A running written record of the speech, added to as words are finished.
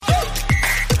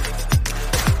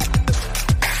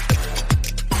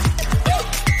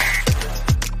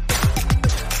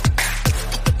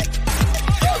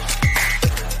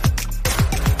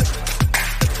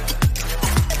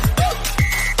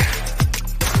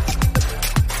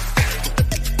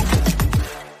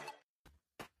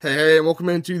Hey, and welcome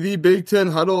into the Big Ten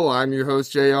Huddle. I'm your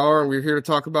host, JR, and we're here to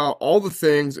talk about all the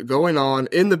things going on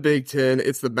in the Big Ten.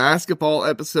 It's the basketball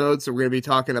episode, so we're going to be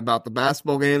talking about the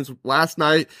basketball games. Last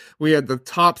night, we had the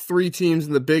top three teams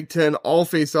in the Big Ten all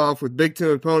face off with Big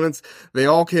Ten opponents. They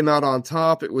all came out on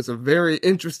top. It was a very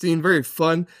interesting, very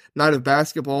fun night of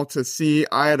basketball to see.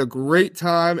 I had a great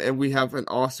time, and we have an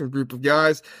awesome group of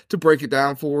guys to break it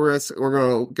down for us. We're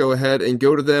going to go ahead and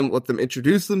go to them, let them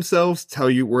introduce themselves,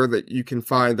 tell you where that you can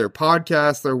find their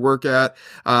podcast, their work at,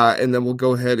 and then we'll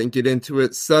go ahead and get into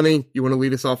it. Sonny, you want to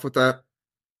lead us off with that?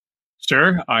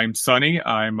 Sure. I'm Sonny.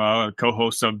 I'm a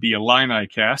co-host of the Illini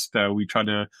cast. We try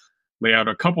to lay out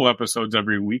a couple episodes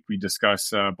every week. We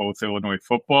discuss both Illinois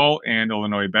football and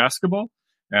Illinois basketball.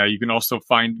 You can also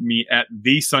find me at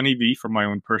the Sonny V for my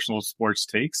own personal sports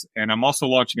takes. And I'm also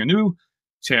launching a new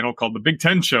channel called the Big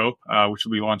Ten Show, which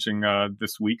will be launching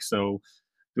this week. So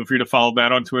feel free to follow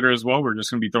that on Twitter as well. We're just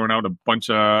going to be throwing out a bunch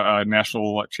of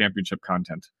national championship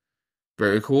content.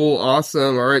 Very cool.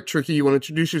 Awesome. All right, Tricky, you want to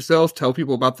introduce yourself? Tell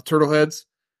people about the Turtleheads?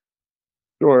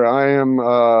 Sure. I am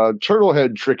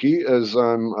Turtlehead Tricky, as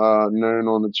I'm known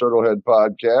on the Turtlehead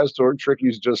podcast, or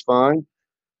Tricky's just fine.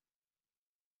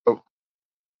 Oh,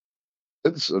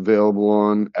 it's available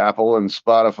on Apple and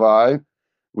Spotify.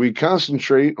 We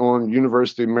concentrate on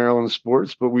University of Maryland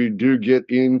sports, but we do get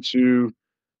into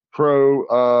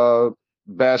pro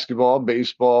basketball,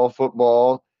 baseball,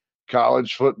 football,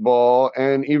 college football,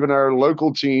 and even our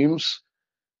local teams.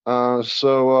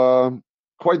 So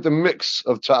quite the mix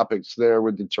of topics there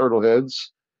with the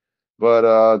Turtleheads.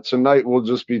 But tonight we'll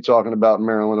just be talking about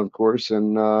Maryland, of course,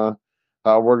 and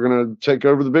how we're going to take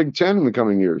over the Big Ten in the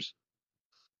coming years.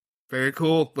 Very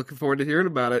cool. Looking forward to hearing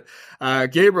about it.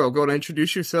 Gabriel, go and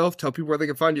introduce yourself. Tell people where they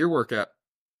can find your work at.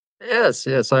 Yes,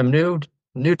 I'm new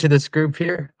to this group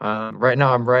here. Right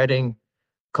now I'm writing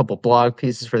a couple blog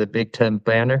pieces for the Big Ten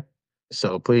Banner,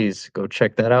 so please go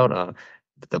check that out.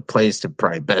 The place to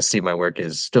probably best see my work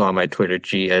is still on my Twitter,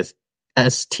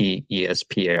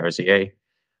 GSTESPARZA.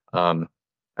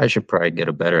 I should probably get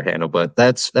a better handle, but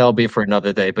that'll be for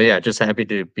another day. But yeah, just happy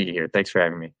to be here. Thanks for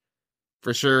having me.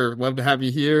 For sure. Love to have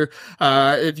you here.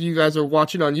 If you guys are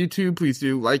watching on YouTube, please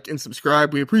do like and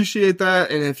subscribe. We appreciate that.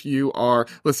 And if you are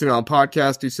listening on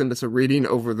podcast, do send us a rating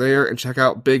over there and check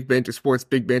out Big Banter Sports,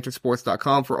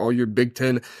 bigbantersports.com for all your Big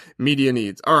Ten media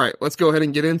needs. All right, let's go ahead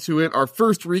and get into it. Our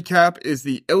first recap is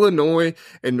the Illinois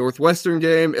and Northwestern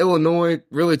game. Illinois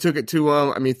really took it to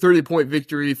 30-point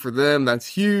victory for them. That's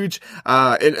huge.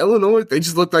 In Illinois, they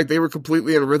just looked like they were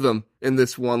completely in rhythm in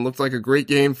this one. Looked like a great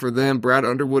game for them. Brad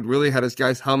Underwood really had his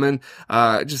guys humming.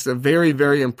 Just a very,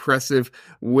 very impressive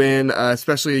win,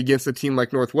 especially against a team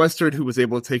like Northwestern, who was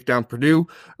able to take down Purdue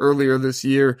earlier this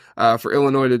year. For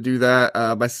Illinois to do that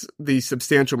by the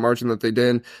substantial margin that they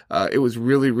did, it was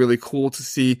really, really cool to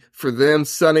see for them.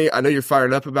 Sonny, I know you're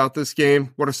fired up about this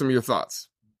game. What are some of your thoughts?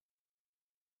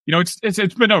 You know,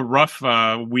 it's been a rough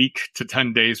week to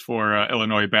 10 days for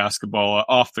Illinois basketball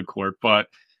off the court, but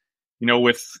you know,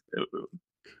 with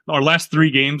our last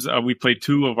three games, we played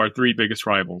two of our three biggest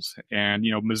rivals. And,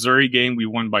 you know, Missouri game, we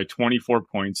won by 24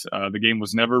 points. The game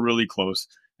was never really close.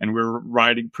 And we were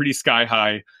riding pretty sky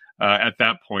high at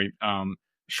that point.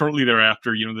 Shortly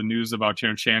thereafter, you know, the news about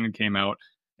Shannon came out.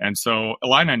 And so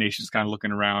Illini Nation is kind of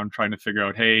looking around, trying to figure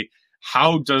out, hey,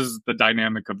 how does the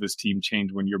dynamic of this team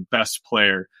change when your best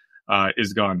player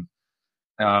is gone?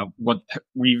 What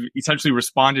we've essentially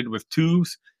responded with two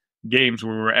games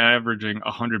where we're averaging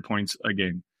 100 points a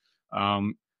game.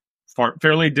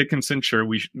 Fairleigh Dickinson, sure,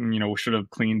 we should have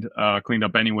cleaned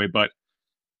up anyway, but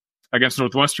against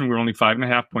Northwestern, we were only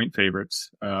 5.5 point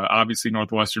favorites. Obviously,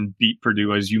 Northwestern beat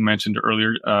Purdue, as you mentioned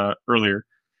earlier.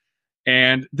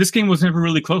 And this game was never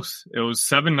really close. It was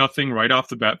 7-0 right off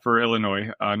the bat for Illinois.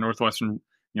 Northwestern,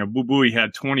 you know, Boo Booey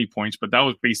had 20 points, but that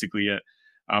was basically it.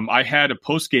 I had a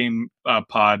post-game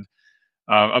pod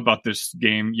about this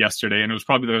game yesterday, and it was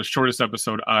probably the shortest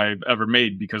episode I've ever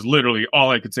made because literally all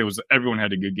I could say was everyone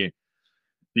had a good game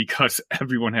because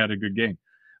everyone had a good game.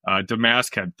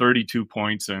 Damask had 32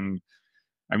 points, and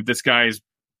I mean, this guy is,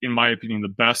 in my opinion, the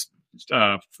best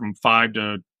from 5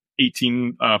 to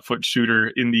 18 foot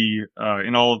shooter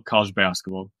in all of college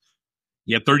basketball.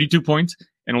 He had 32 points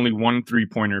and only one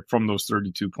 3-pointer from those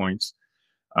 32 points.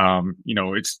 You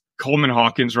know, it's Coleman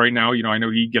Hawkins right now. You know, I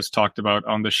know he gets talked about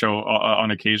on the show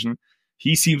on occasion.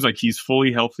 He seems like he's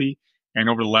fully healthy. And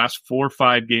over the last 4 or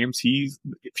 5 games,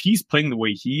 if he's playing the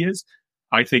way he is,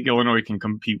 I think Illinois can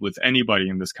compete with anybody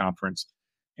in this conference.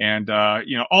 And,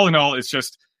 you know, all in all, it's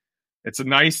a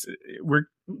nice,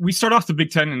 we start off the Big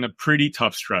Ten in a pretty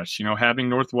tough stretch, you know, having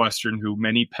Northwestern, who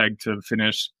many pegged to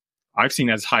finish I've seen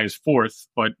as high as fourth,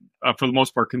 but for the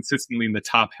most part, consistently in the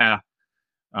top half.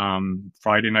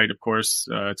 Friday night, of course,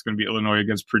 it's going to be Illinois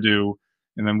against Purdue.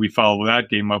 And then we follow that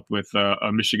game up with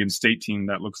a Michigan State team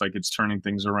that looks like it's turning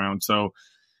things around. So,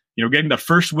 getting the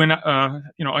first win,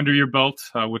 under your belt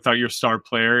without your star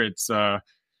player, it's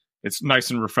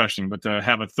nice and refreshing. But to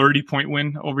have a 30-point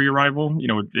win over your rival,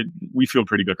 we feel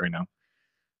pretty good right now.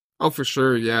 Oh, for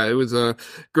sure. Yeah, it was a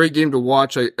great game to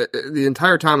watch. The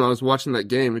entire time I was watching that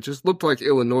game, it just looked like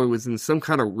Illinois was in some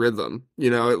kind of rhythm.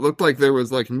 It looked like there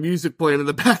was like music playing in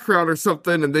the background or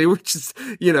something, and they were just,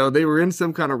 they were in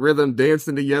some kind of rhythm,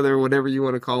 dancing together, whatever you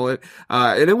want to call it.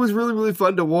 And it was really, really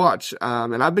fun to watch.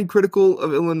 And I've been critical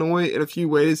of Illinois in a few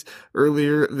ways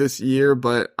earlier this year,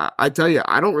 but I tell you,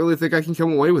 I don't really think I can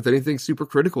come away with anything super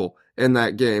critical in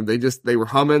that game. They were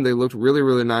humming. They looked really,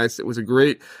 really nice. It was a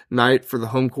great night for the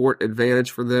home court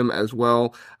advantage for them as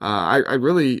well. I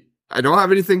don't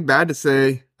have anything bad to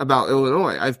say about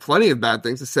Illinois. I have plenty of bad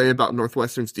things to say about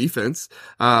Northwestern's defense.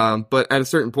 But at a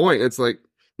certain point, it's like,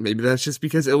 maybe that's just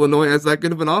because Illinois has that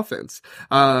good of an offense.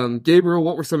 Gabriel,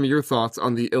 what were some of your thoughts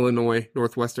on the Illinois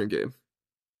Northwestern game?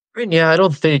 I mean, yeah, I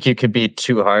don't think you could be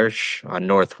too harsh on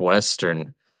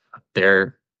Northwestern.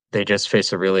 They just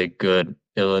face a really good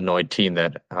Illinois team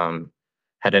that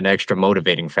had an extra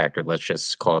motivating factor. Let's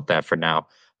just call it that for now.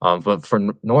 But for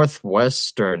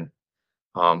Northwestern,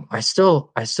 I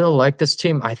still like this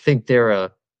team. I think they're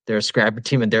a scrappy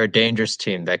team, and they're a dangerous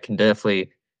team that can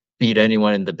definitely beat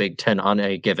anyone in the Big Ten on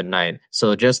a given night.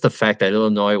 So just the fact that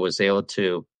Illinois was able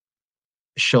to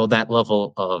show that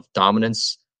level of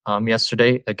dominance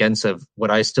yesterday against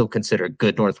what I still consider a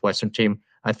good Northwestern team,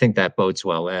 I think that bodes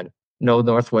well. And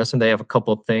Northwestern, they have a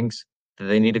couple of things that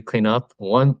they need to clean up.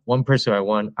 One person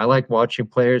I like watching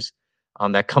players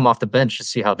that come off the bench to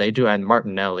see how they do. And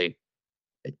Martinelli,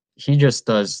 he just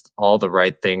does all the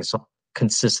right things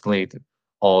consistently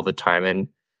all the time. And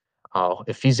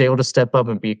if he's able to step up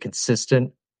and be a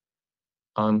consistent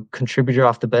contributor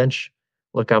off the bench,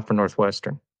 look out for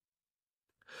Northwestern.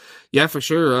 Yeah, for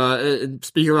sure.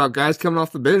 Speaking about guys coming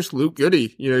off the bench, Luke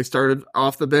Goody, he started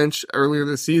off the bench earlier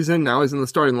this season. Now he's in the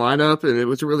starting lineup, and it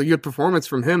was a really good performance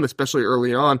from him, especially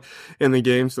early on in the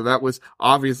game. So that was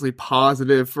obviously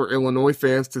positive for Illinois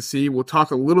fans to see. We'll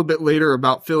talk a little bit later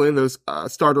about filling those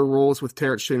starter roles with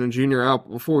Terrence Shannon Jr. out.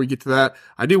 But before we get to that,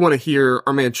 I do want to hear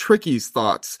our man Tricky's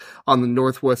thoughts on the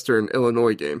Northwestern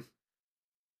Illinois game.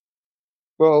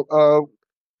 Well,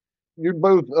 you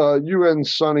both, you and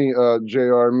Sonny,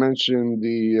 JR, mentioned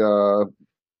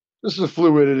just the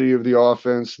fluidity of the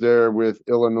offense there with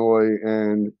Illinois,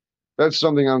 and that's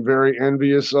something I'm very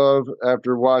envious of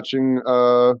after watching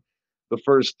the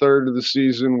first third of the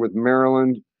season with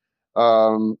Maryland.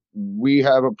 We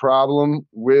have a problem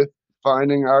with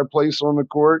finding our place on the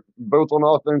court, both on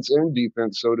offense and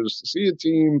defense. So to see a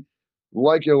team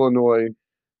like Illinois,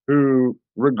 who,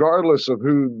 regardless of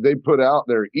who they put out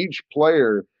there, each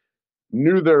player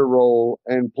knew their role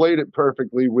and played it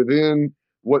perfectly within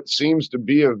what seems to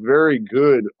be a very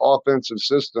good offensive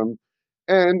system.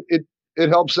 And it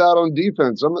helps out on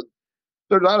defense.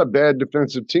 They're not a bad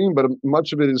defensive team, but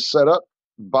much of it is set up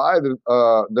by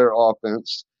their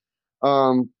offense.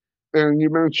 And you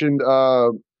mentioned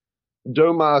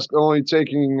Domas only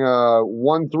taking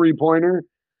 1 3-pointer.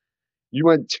 You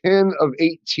went 10 of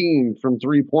 18 from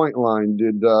 3-point line,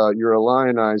 did your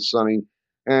Illini, Sonny.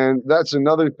 And that's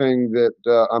another thing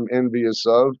that I'm envious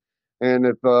of. And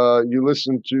if you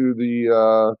listen to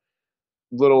the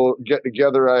little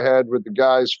get-together I had with the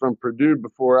guys from Purdue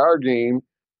before our game,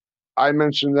 I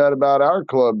mentioned that about our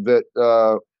club,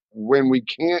 that when we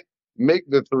can't make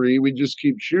the three, we just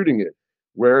keep shooting it.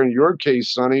 Where in your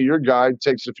case, Sonny, your guy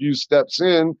takes a few steps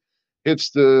in,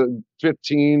 hits the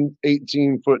 15,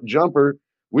 18-foot jumper.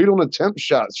 We don't attempt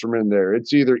shots from in there.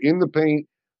 It's either in the paint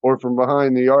or from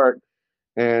behind the arc.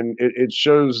 And it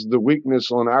shows the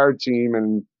weakness on our team.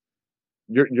 And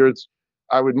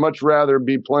I would much rather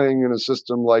be playing in a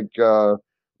system like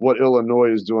what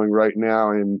Illinois is doing right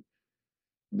now. And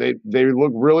they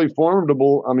look really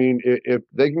formidable. I mean, if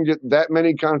they can get that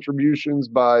many contributions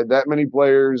by that many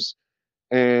players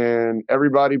and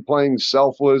everybody playing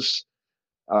selfless,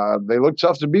 they look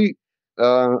tough to beat.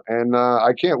 And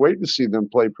I can't wait to see them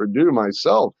play Purdue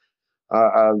myself.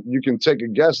 You can take a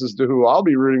guess as to who I'll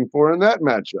be rooting for in that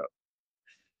matchup.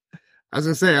 I was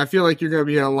going to say, I feel like you're going to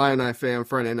be an Illini fan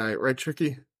Friday night, right,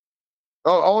 Tricky?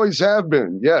 Oh, always have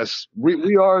been. Yes.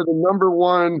 We are the number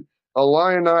one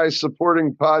Illini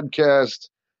supporting podcast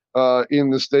in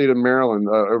the state of Maryland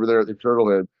over there at the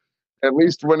Turtlehead, at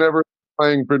least whenever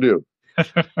playing Purdue.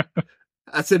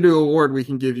 That's a new award we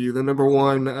can give you. The number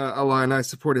one Illini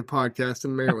supported podcast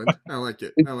in Maryland. I like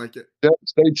it. I like it. Yeah,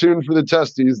 stay tuned for the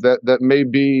testes. That may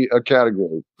be a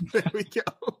category. There we go.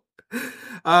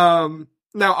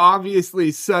 Now,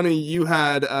 obviously, Sonny, you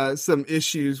had some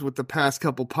issues with the past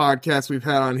couple podcasts we've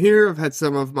had on here. I've had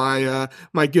some of my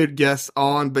my good guests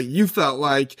on, but you felt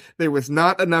like there was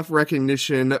not enough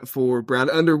recognition for Brad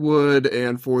Underwood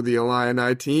and for the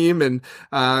Illini team. And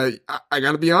I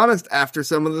got to be honest, after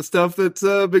some of the stuff that's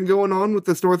been going on with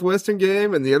this Northwestern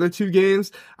game and the other two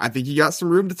games, I think you got some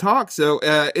room to talk. So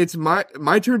it's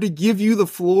my turn to give you the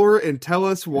floor and tell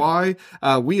us why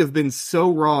we have been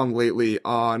so wrong lately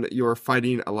on your Fighting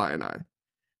Illini.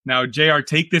 Now, JR,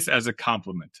 take this as a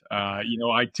compliment. I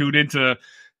tune into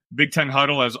Big Ten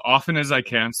Huddle as often as I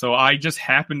can, so I just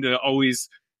happen to always,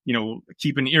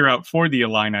 keep an ear out for the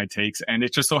Illini takes, and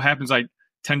it just so happens I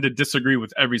tend to disagree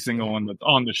with every single one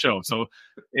on the show. So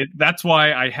that's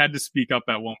why I had to speak up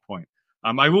at one point.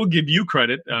 I will give you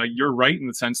credit. You're right in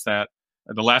the sense that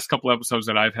the last couple episodes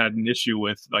that I've had an issue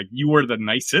with, like, you were the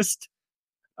nicest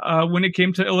when it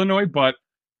came to Illinois, but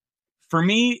for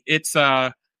me, it's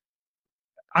I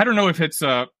don't know if it's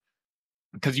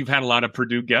because you've had a lot of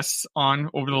Purdue guests on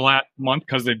over the last month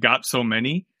because they've got so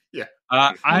many. Yeah,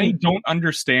 I don't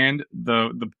understand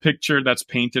the picture that's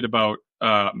painted about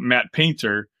Matt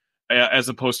Painter as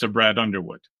opposed to Brad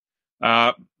Underwood.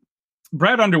 Brad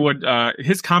Underwood,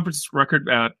 his conference record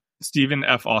at Stephen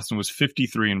F. Austin was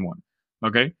 53-1.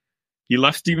 Okay, he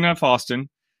left Stephen F. Austin.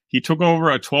 He took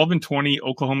over a 12-20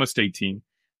 Oklahoma State team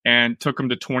and took him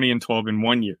to 20-12 in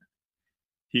 1 year.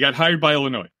 He got hired by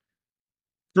Illinois.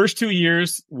 First 2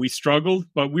 years, we struggled,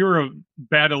 but we were a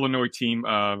bad Illinois team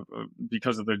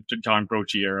because of the John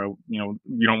Broche era.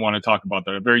 We don't want to talk about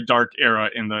that. A very dark era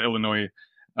in the Illinois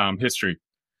history.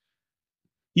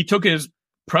 He took his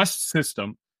press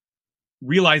system,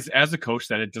 realized as a coach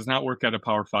that it does not work at a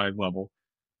Power 5 level,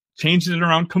 changed it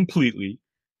around completely,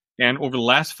 and over the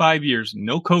last 5 years,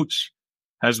 no coach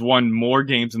has won more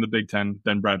games in the Big Ten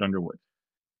than Brad Underwood.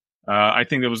 I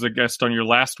think there was a guest on your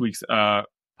last week's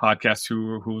podcast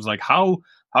who was like, how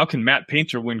can Matt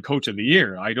Painter win Coach of the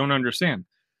Year? I don't understand.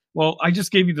 Well, I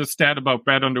just gave you the stat about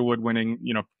Brad Underwood winning,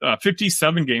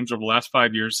 57 games over the last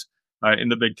 5 years in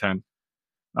the Big Ten.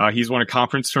 He's won a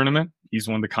conference tournament. He's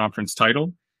won the conference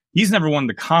title. He's never won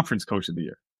the conference Coach of the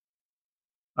Year.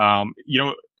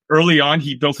 Early on,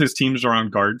 he built his teams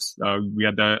around guards. We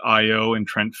had the Io and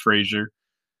Trent Frazier.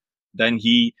 Then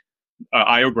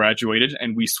Io graduated,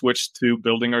 and we switched to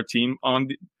building our team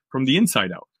from the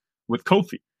inside out with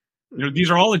Kofi. These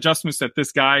are all adjustments that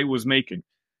this guy was making.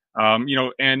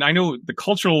 And I know the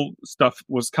cultural stuff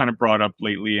was kind of brought up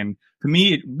lately, and to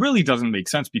me, it really doesn't make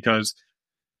sense because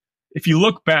if you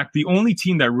look back, the only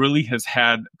team that really has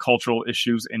had cultural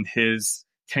issues in his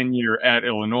tenure at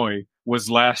Illinois was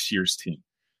last year's team.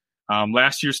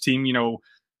 Last year's team,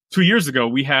 2 years ago,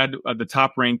 we had the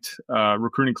top-ranked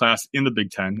recruiting class in the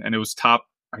Big Ten, and it was top,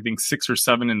 I think, 6 or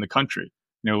 7 in the country.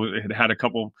 It had a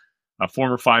couple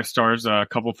former 5 stars, a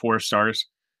couple 4 stars.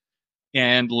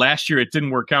 And last year, it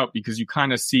didn't work out because you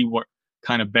kind of see what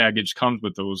kind of baggage comes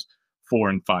with those 4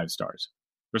 and 5 stars.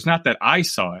 It's not that I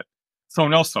saw it.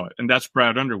 Someone else saw it, and that's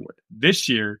Brad Underwood. This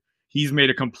year, he's made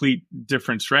a complete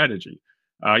different strategy.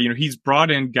 He's brought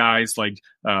in guys like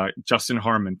Justin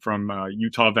Harmon from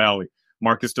Utah Valley,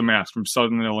 Marcus Damask from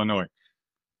Southern Illinois.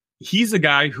 He's a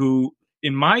guy who,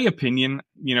 in my opinion,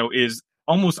 is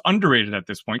almost underrated at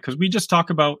this point because we just talk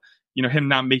about, him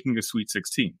not making the Sweet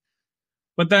 16.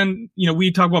 But then,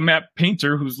 we talk about Matt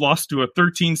Painter, who's lost to a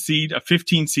 13 seed, a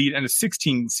 15 seed, and a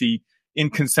 16 seed in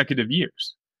consecutive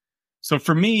years. So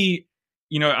for me,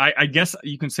 I guess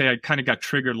you can say I kind of got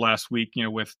triggered last week,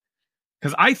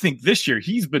 because I think this year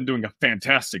he's been doing a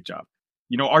fantastic job.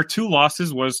 Our 2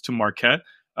 losses was to Marquette,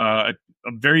 a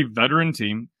very veteran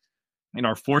team in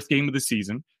our 4th game of the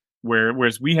season,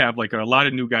 whereas we have like a lot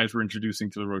of new guys we're introducing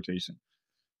to the rotation.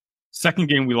 Second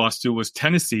game we lost to was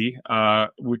Tennessee,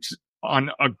 which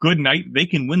on a good night, they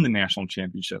can win the national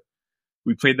championship.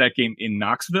 We played that game in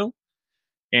Knoxville.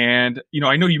 And,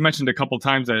 I know you mentioned a couple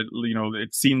times that,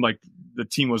 it seemed like the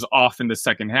team was off in the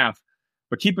second half.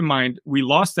 But keep in mind, we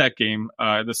lost that game.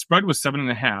 The spread was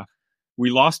 7.5. We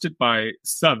lost it by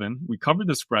 7. We covered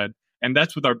the spread. And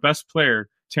that's with our best player,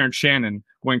 Terrence Shannon,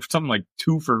 going for something like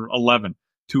 2 for 11,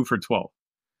 2 for 12.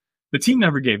 The team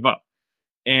never gave up.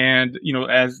 And,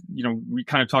 as, we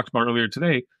kind of talked about earlier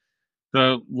today,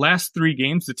 the last 3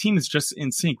 games, the team is just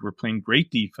in sync. We're playing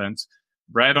great defense.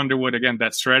 Brad Underwood, again,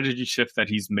 that strategy shift that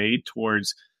he's made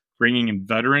towards bringing in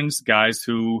veterans, guys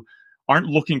who aren't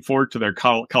looking forward to their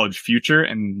college future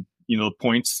and, the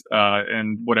points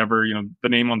and whatever, the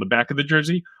name on the back of the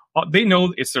jersey. They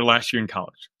know it's their last year in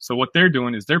college. So what they're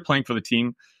doing is they're playing for the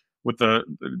team with the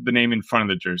name in front of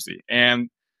the jersey. And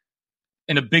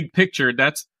in a big picture,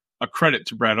 that's a credit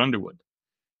to Brad Underwood.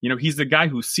 He's the guy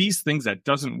who sees things that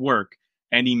doesn't work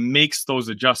and he makes those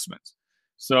adjustments.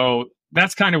 So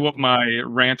that's kind of what my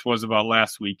rant was about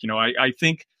last week. I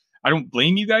think I don't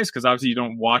blame you guys because obviously you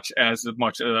don't watch as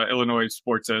much Illinois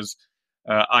sports as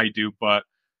I do. But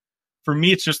for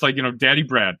me, it's just like, Daddy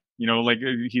Brad, like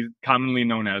he's commonly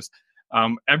known as.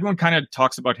 Everyone kind of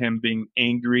talks about him being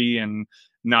angry and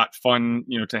not fun,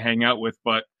 to hang out with.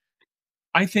 But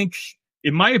I think,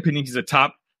 in my opinion, he's a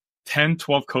top 10,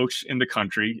 12 coach in the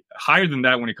country, higher than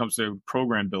that when it comes to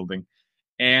program building.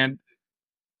 And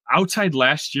outside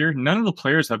last year, none of the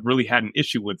players have really had an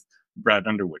issue with Brad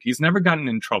Underwood. He's never gotten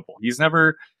in trouble. He's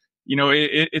never,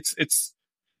 it's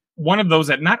one of those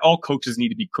that not all coaches need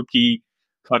to be cookie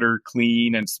cutter,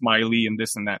 clean and smiley and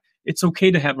this and that. It's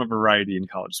okay to have a variety in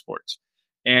college sports.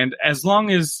 And as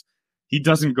long as he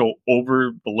doesn't go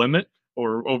over the limit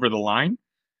or over the line,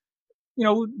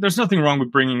 there's nothing wrong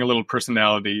with bringing a little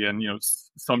personality and,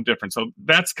 some difference. So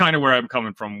that's kind of where I'm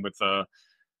coming from with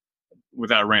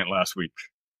that rant last week.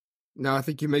 No, I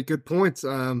think you make good points.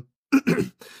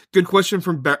 Good question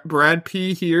from Brad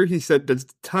P. here. He said, does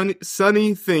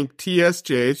Sonny think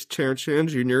TSJ, Terrence Shannon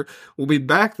Jr., will be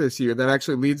back this year? That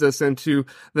actually leads us into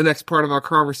the next part of our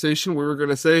conversation. We were going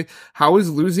to say, how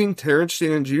is losing Terrence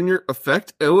Shannon Jr.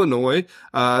 affect Illinois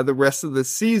the rest of the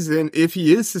season if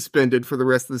he is suspended for the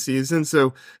rest of the season?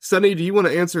 So, Sonny, do you want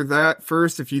to answer that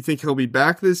first, if you think he'll be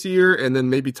back this year, and then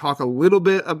maybe talk a little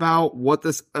bit about what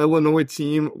this Illinois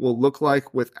team will look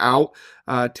like without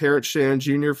Terrence Shannon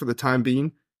Jr. for the time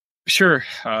being? Sure.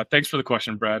 Thanks for the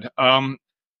question, Brad.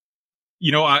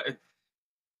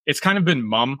 It's kind of been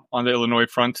mum on the Illinois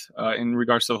front in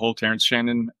regards to the whole Terrence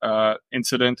Shannon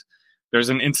incident. There's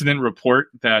an incident report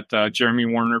that Jeremy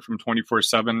Warner from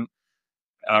 24/7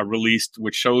 released,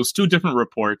 which shows two different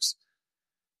reports.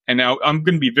 And now I'm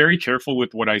going to be very careful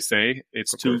with what I say.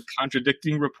 It's two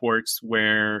contradicting reports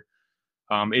where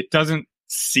it doesn't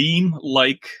seem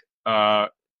like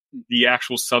the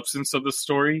actual substance of the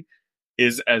story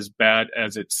is as bad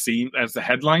as it seemed, as the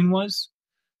headline was.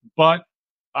 But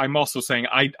I'm also saying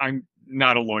I'm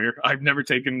not a lawyer. I've never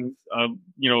taken a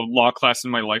law class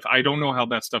in my life. I don't know how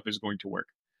that stuff is going to work.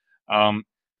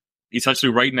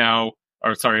 Essentially, right now,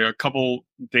 a couple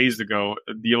days ago,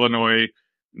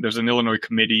 there's an Illinois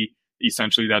committee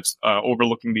essentially that's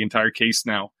overlooking the entire case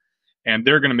now, and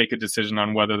they're going to make a decision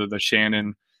on whether the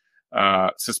Shannon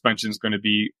suspension is going to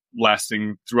be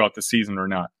lasting throughout the season or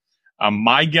not.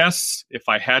 My guess, if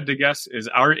I had to guess, is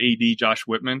our AD Josh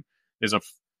Whitman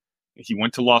he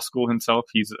went to law school himself.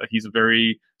 He's a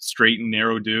very straight and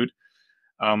narrow dude.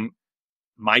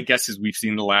 My guess is we've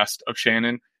seen the last of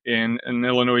Shannon in an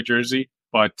Illinois jersey,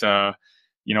 but I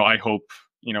hope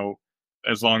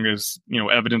as long as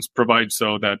evidence provides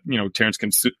so that Terrence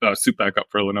can suit back up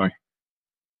for Illinois.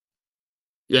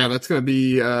 Yeah, that's going to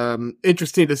be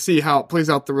interesting to see how it plays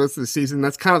out the rest of the season.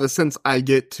 That's kind of the sense I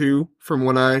get too from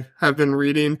what I have been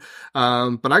reading.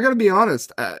 But I got to be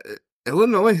honest,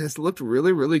 Illinois has looked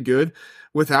really, really good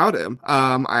without him.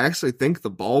 I actually think the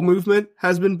ball movement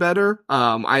has been better.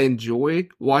 I enjoy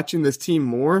watching this team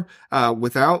more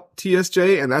without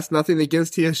TSJ, and that's nothing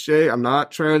against TSJ. I'm not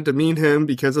trying to demean him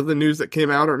because of the news that came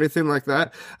out or anything like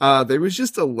that. There was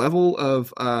just a level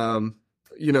of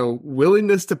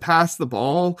willingness to pass the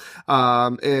ball.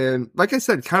 And like I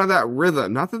said, kind of that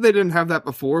rhythm, not that they didn't have that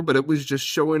before, but it was just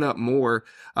showing up more,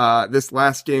 this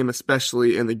last game,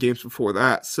 especially in the games before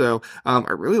that. So,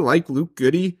 I really like Luke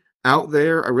Goody out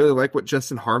there. I really like what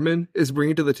Justin Harmon is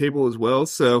bringing to the table as well.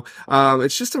 So,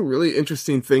 it's just a really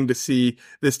interesting thing to see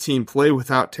this team play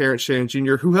without Terrence Shannon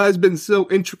Jr., who has been so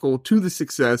integral to the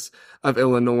success of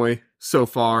Illinois so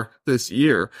far this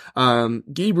year.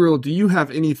 Gabriel, do you have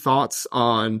any thoughts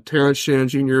on Terrence Shannon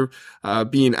Jr.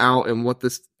 Being out and what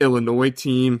this Illinois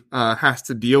team has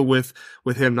to deal with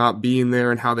him not being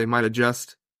there and how they might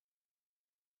adjust?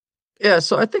 Yeah,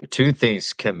 so I think two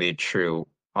things can be true.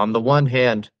 On the one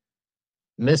hand,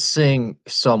 missing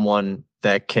someone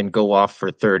that can go off for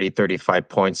 30, 35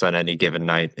 points on any given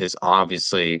night is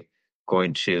obviously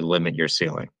going to limit your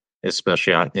ceiling,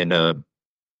 especially in a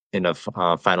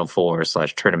Final Four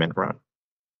 / tournament run.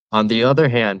 On the other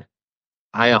hand,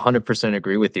 I 100%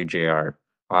 agree with you, JR.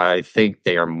 I think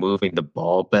they are moving the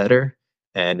ball better.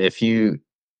 And if you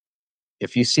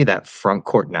see that front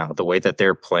court now, the way that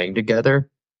they're playing together,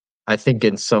 I think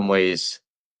in some ways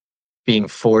being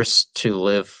forced to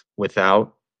live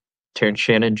without Terrence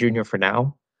Shannon Jr. for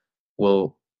now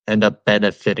will end up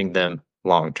benefiting them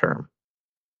long term.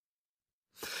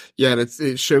 Yeah, and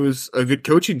it shows a good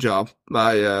coaching job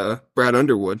by Brad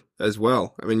Underwood as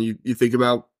well. I mean, you think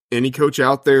about any coach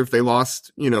out there, if they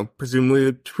lost,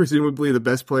 presumably the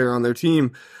best player on their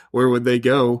team, where would they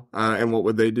go and what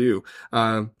would they do?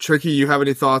 Tricky, you have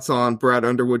any thoughts on Brad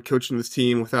Underwood coaching this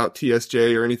team without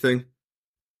TSJ or anything?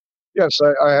 Yes,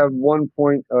 I have one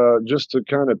point just to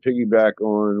kind of piggyback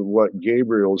on what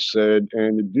Gabriel said,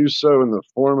 and to do so in the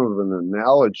form of an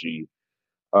analogy.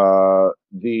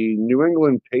 The New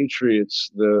England Patriots,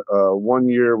 the 1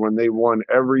 year when they won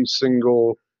every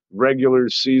single regular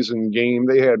season game,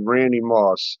 they had Randy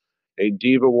Moss, a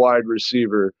diva wide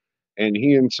receiver, and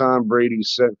he and Tom Brady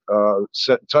set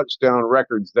touchdown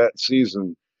records that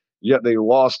season. Yet they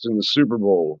lost in the Super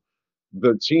Bowl.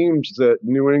 The teams that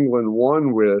New England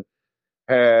won with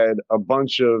had a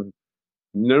bunch of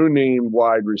no name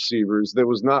wide receivers. There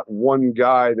was not one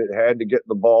guy that had to get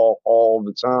the ball all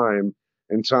the time.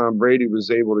 And Tom Brady was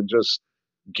able to just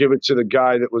give it to the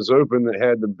guy that was open, that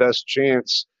had the best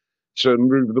chance to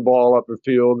move the ball up the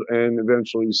field and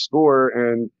eventually score.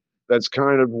 And that's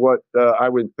kind of what I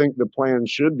would think the plan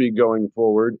should be going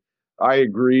forward. I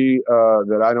agree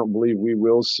that I don't believe we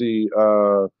will see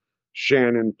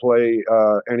Shannon play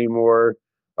anymore.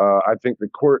 I think the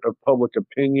court of public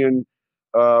opinion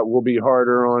will be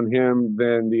harder on him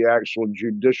than the actual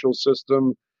judicial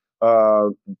system,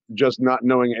 just not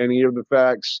knowing any of the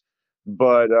facts.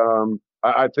 But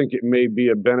I think it may be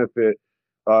a benefit,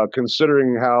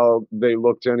 considering how they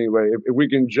looked anyway. If we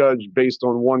can judge based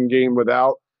on one game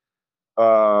without,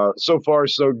 so far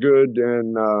so good.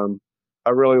 And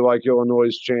I really like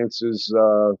Illinois' chances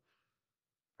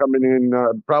coming in,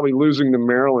 probably losing to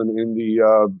Maryland in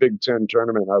the Big Ten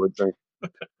tournament, I would think.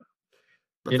 But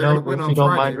they're going to win on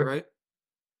Friday, right?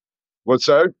 What's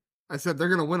that? I said they're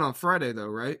going to win on Friday, though,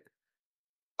 right?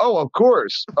 Oh, of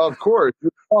course. Of course. You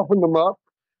soften them up.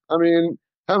 I mean,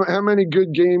 how many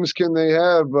good games can they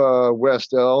have,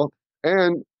 West L?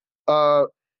 And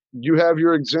you have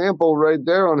your example right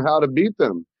there on how to beat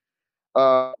them.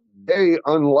 They,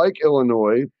 unlike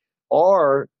Illinois,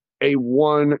 are a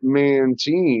one-man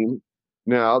team.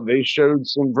 Now, they showed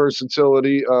some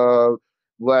versatility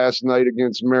last night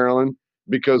against Maryland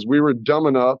because we were dumb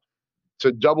enough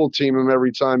to double team him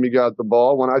every time he got the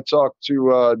ball. When I talked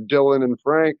to Dylan and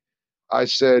Frank, I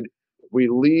said, we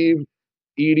leave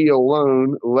Edey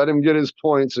alone, let him get his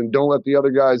points, and don't let the other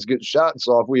guys get shots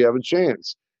off, we have a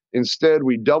chance. Instead,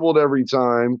 we doubled every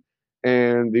time,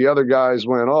 and the other guys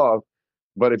went off.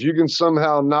 But if you can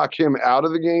somehow knock him out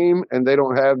of the game and they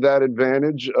don't have that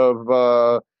advantage of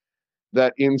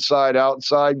that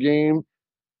inside-outside game,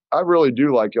 I really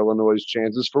do like Illinois'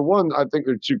 chances. For one, I think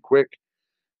they're too quick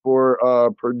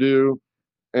for Purdue.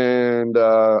 And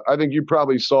I think you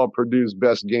probably saw Purdue's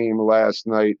best game last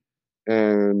night,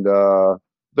 and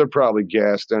they're probably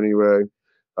gassed anyway.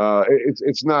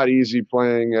 It's not easy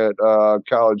playing at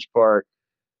College Park,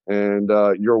 and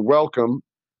you're welcome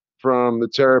from the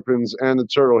Terrapins and the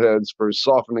Turtleheads for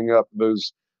softening up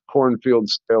those Cornfield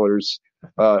Sailors.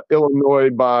 Illinois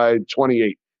by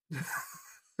 28.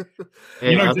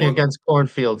 Hey, nothing against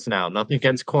cornfields now. Nothing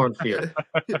against cornfield.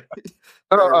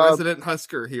 Resident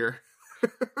Husker here.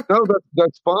 No,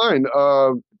 that's fine.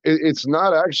 It's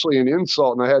not actually an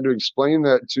insult, and I had to explain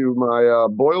that to my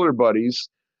boiler buddies.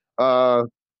 Of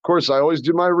course, I always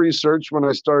do my research when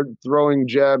I start throwing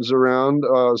jabs around,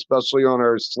 especially on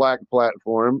our Slack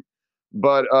platform.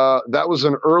 But that was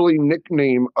an early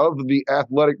nickname of the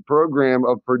athletic program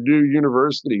of Purdue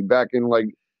University back in like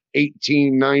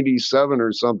 1897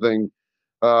 or something.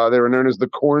 They were known as the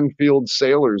Cornfield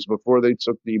Sailors before they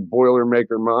took the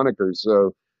Boilermaker moniker.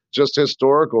 So just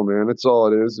historical, man. That's all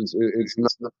it is. It's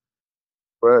not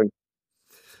way.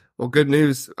 Well, good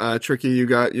news, Tricky. You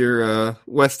got your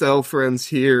West L friends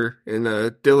here, and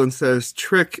Dylan says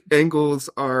trick angles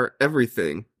are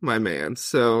everything, my man.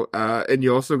 So, and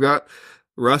you also got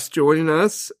Russ joining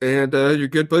us, and your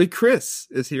good buddy Chris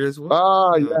is here as well.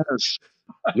 Ah, yes,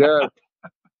 yeah.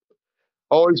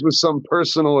 Always with some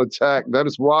personal attack. That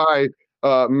is why,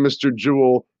 Mr.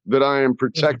 Jewell, that I am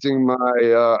protecting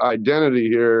my identity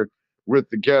here with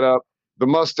the getup. The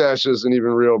mustache isn't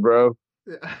even real, bro.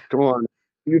 Yeah. Come on.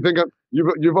 You think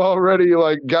you've already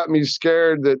like got me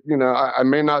scared that I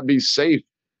may not be safe,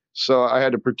 so I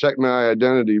had to protect my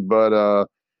identity. But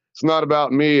it's not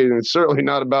about me, and it's certainly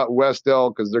not about West L,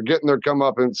 because they're getting their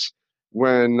comeuppance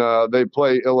when they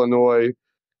play Illinois,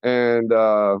 and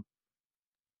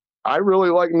I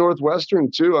really like Northwestern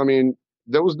too. I mean,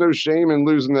 there was no shame in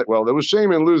losing that. Well, there was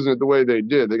shame in losing it the way they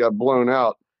did. They got blown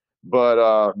out,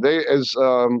 but they, as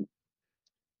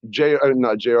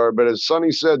not JR, but as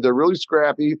Sonny said, they're really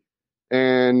scrappy,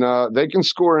 and they can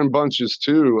score in bunches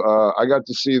too. I got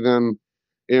to see them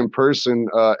in person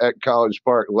at College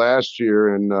Park last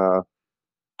year, and of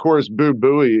course, Boo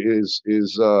Buie is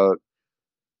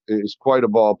quite a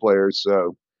ball player.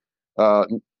 So,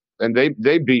 and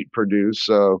they beat Purdue,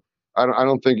 so I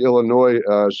don't think Illinois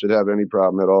should have any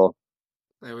problem at all.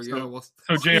 There we go. Well,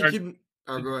 so JR, speaking,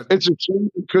 go ahead. It's a shame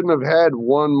we couldn't have had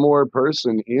one more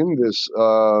person in this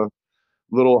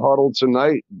little huddle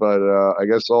tonight, but I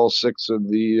guess all six of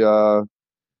the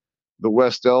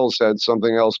West Elves had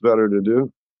something else better to do.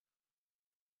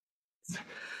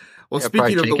 Well, Yeah,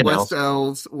 speaking of the probably West taken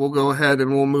Elves, we'll go ahead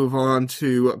and we'll move on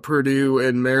to Purdue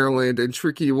and Maryland. And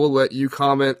Tricky, we'll let you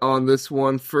comment on this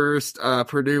one first.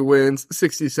 Purdue wins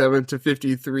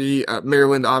 67-53.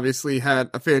 Maryland obviously had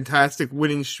a fantastic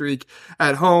winning streak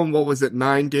at home. What was it,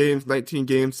 9 games, 19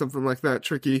 games, something like that,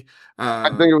 Tricky? I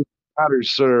think it was matter,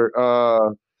 sir.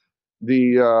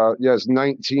 Yes,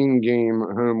 19 game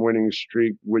home winning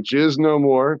streak, which is no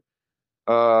more.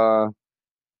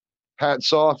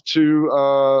 Hats off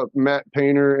to Matt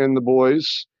Painter and the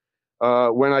boys.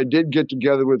 When I did get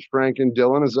together with Frank and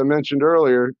Dylan, as I mentioned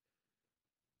earlier,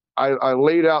 I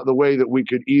laid out the way that we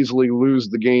could easily lose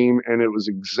the game, and it was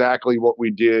exactly what we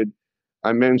did.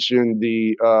 I mentioned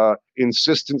the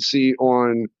insistency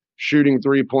on shooting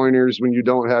 3-pointers when you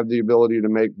don't have the ability to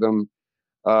make them,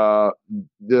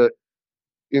 the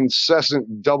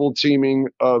incessant double teaming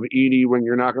of Edey when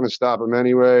you're not going to stop him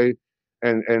anyway,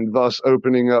 and thus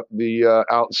opening up the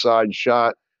outside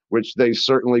shot, which they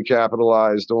certainly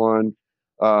capitalized on.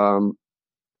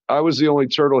 I was the only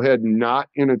Turtlehead not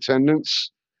in attendance.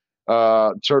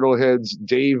 Turtleheads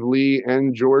Dave Lee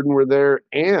and Jordan were there,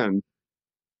 and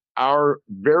our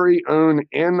very own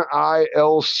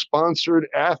NIL sponsored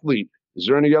athlete. Is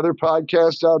there any other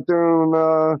podcasts out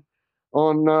there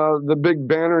on the Big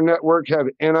Banner Network have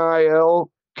NIL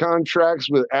contracts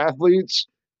with athletes?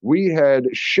 We had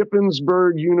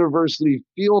Shippensburg University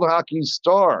field hockey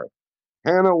star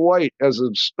Hannah White as a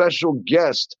special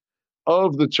guest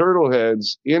of the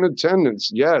Turtleheads in attendance.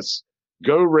 Yes,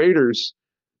 go Raiders.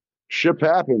 Ship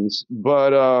happens,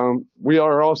 but we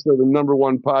are also the number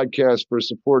one podcast for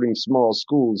supporting small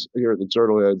schools here at the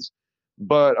Turtleheads.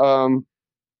 But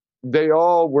they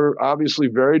all were obviously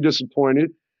very disappointed.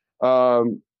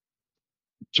 Turtlehead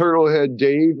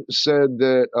Dave said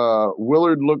that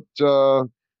Willard looked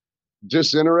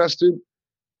disinterested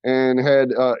and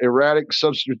had erratic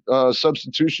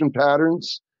substitution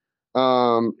patterns.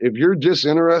 If you're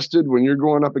disinterested when you're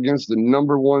going up against the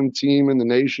number one team in the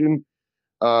nation,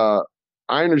 I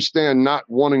understand not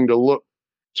wanting to look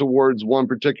towards one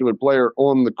particular player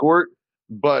on the court,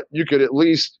 but you could at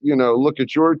least, look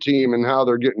at your team and how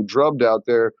they're getting drubbed out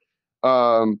there.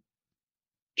 Turtlehead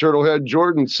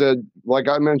Jordan said, like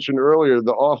I mentioned earlier,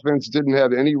 the offense didn't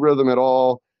have any rhythm at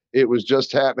all. It was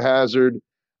just haphazard,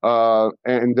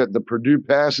 and that the Purdue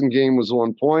passing game was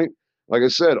on point. Like I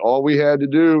said, all we had to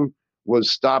do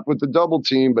was stop with the double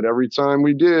team, but every time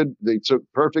we did, they took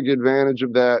perfect advantage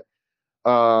of that.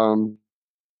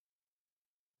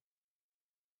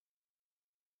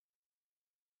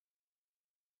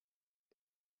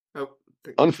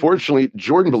 Unfortunately,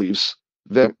 Jordan believes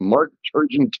that Mark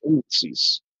Turgeon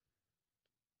tendencies.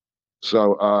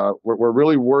 So we're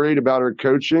really worried about our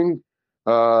coaching.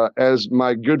 As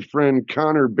my good friend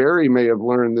Connor Berry may have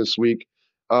learned this week,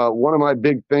 one of my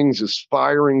big things is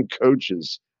firing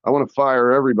coaches. I want to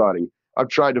fire everybody. I've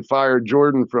tried to fire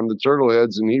Jordan from the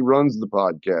Turtleheads, and he runs the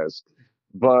podcast.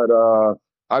 But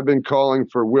I've been calling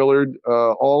for Willard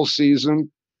all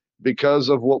season because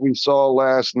of what we saw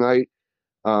last night.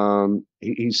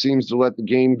 He seems to let the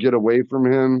game get away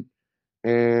from him.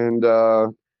 And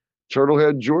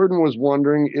Turtlehead Jordan was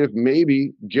wondering if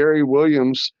maybe Gary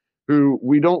Williams, who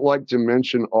we don't like to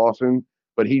mention often,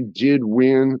 but he did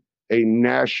win a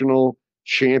national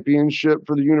championship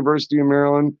for the University of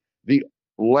Maryland, the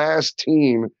last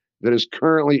team that is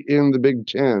currently in the Big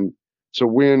Ten to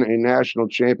win a national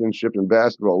championship in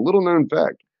basketball. Little known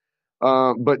fact.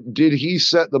 But did he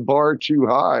set the bar too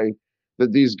high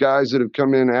that these guys that have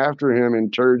come in after him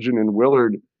in Turgeon and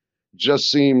Willard just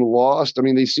seem lost? I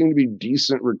mean, they seem to be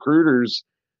decent recruiters,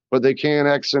 but they can't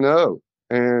X and O.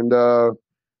 And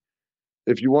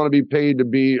if you want to be paid to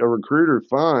be a recruiter,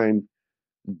 fine.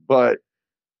 But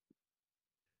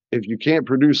if you can't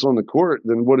produce on the court,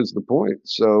 then what is the point?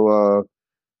 So,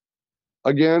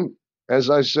 again, as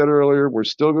I said earlier, we're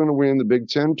still going to win the Big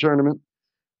Ten tournament,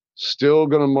 still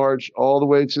going to march all the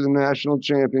way to the national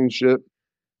championship.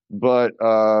 But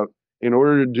in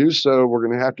order to do so, we're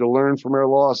going to have to learn from our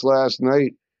loss last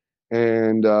night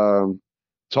and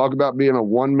talk about being a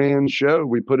one-man show.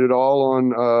 We put it all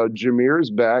on Jameer's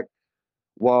back,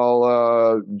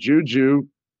 while Juju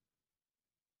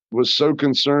was so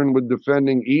concerned with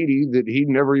defending Edie that he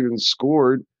never even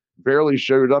scored, barely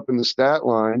showed up in the stat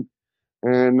line.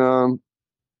 And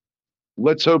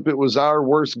let's hope it was our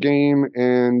worst game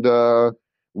and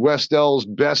West L's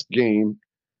best game.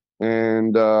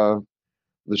 And the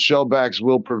Shellbacks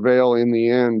will prevail in the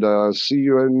end. See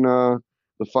you in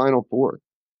the Final Four.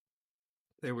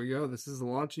 There we go. This is the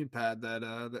launching pad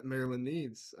that Maryland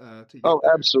needs to get Oh,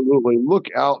 there. absolutely. Look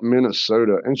out,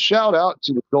 Minnesota. And shout out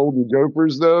to the Golden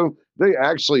Gophers, though. They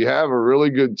actually have a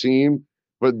really good team,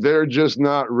 but they're just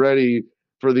not ready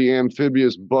for the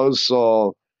amphibious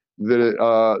buzzsaw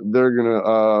that they're going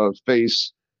to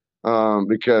face.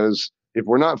 Because if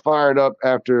we're not fired up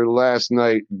after last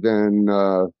night, then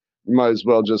we might as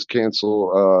well just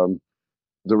cancel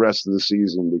the rest of the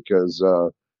season, because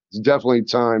it's definitely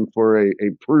time for a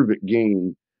prove-it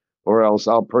game, or else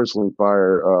I'll personally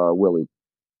fire Willie.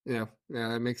 Yeah,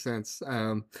 that makes sense.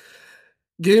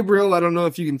 Gabriel, I don't know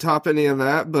if you can top any of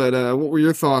that, but what were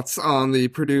your thoughts on the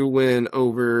Purdue win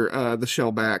over the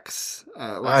Shellbacks?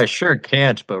 I sure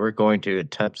can't, but we're going to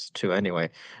attempt to anyway.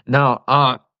 Now,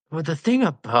 well, the thing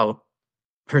about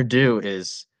Purdue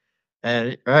is,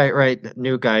 and right,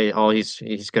 new guy.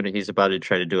 He's about to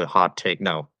try to do a hot take.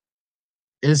 No,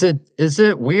 is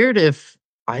it weird if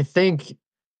I think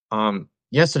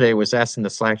yesterday was asked in the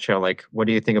Slack channel, like, what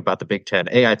do you think about the Big Ten?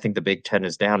 A, I think the Big Ten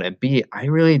is down, and B, I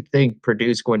really think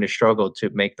Purdue's going to struggle to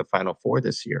make the Final Four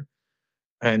this year,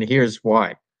 and here's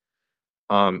why.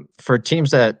 For teams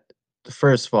that,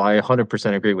 first of all, I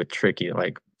 100% agree with Tricky.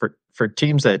 Like for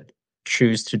teams that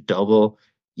choose to double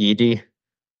Edie,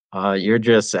 you're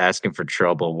just asking for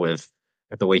trouble with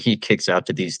the way he kicks out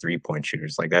to these 3-point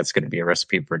shooters. Like, that's going to be a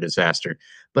recipe for disaster.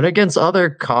 But against other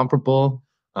comparable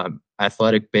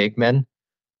athletic big men,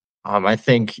 I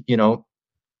think, you're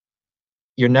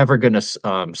never going to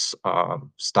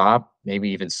stop, maybe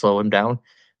even slow him down.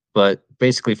 But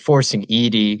basically forcing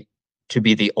Edie to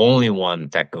be the only one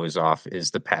that goes off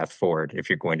is the path forward if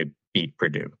you're going to beat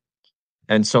Purdue.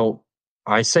 And so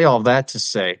I say all that to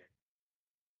say,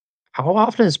 how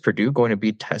often is Purdue going to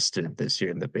be tested this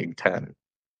year in the Big Ten?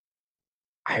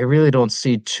 I really don't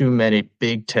see too many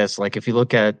big tests. Like, if you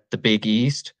look at the Big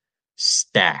East,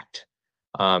 stacked.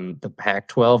 The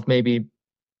Pac-12 maybe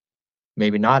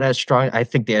not as strong. I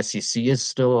think the SEC is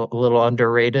still a little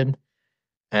underrated.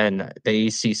 And the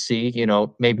ACC,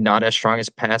 maybe not as strong as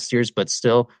past years, but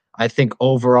still, I think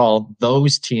overall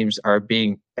those teams are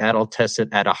being battle tested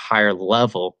at a higher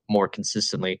level more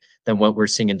consistently than what we're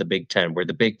seeing in the Big Ten, where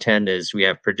the Big Ten is, we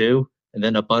have Purdue and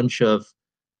then a bunch of,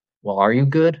 well, are you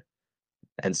good?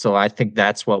 And so I think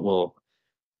that's what will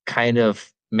kind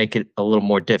of make it a little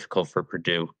more difficult for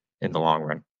Purdue in the long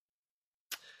run.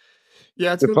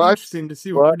 Yeah, it's going to be interesting to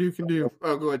see what Purdue can do.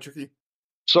 Oh, go ahead, Tricky.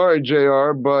 Sorry,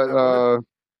 JR, but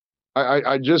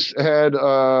I just had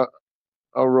a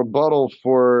rebuttal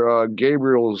for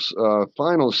Gabriel's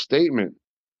final statement.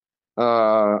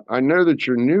 I know that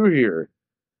you're new here,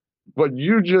 but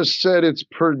you just said it's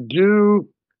Purdue,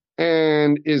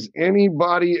 and is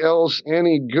anybody else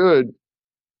any good?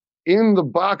 In the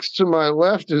box to my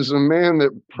left is a man that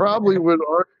probably would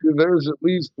argue there's at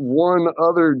least one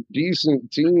other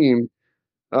decent team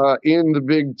in the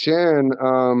Big Ten.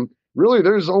 Really,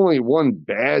 there's only one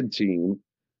bad team,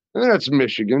 and that's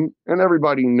Michigan, and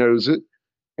everybody knows it.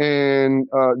 And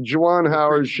Juwan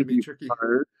Howard should be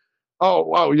fired.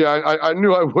 Oh, yeah, I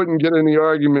knew I wouldn't get any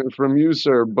argument from you,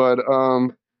 sir, but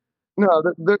no,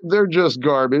 they're just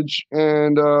garbage.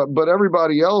 And but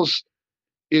everybody else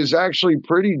is actually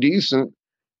pretty decent.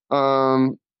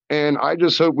 And I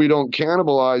just hope we don't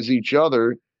cannibalize each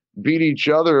other, beat each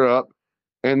other up,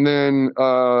 and then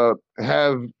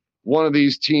have one of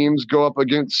these teams go up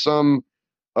against some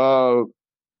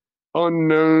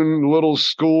unknown little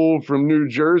school from New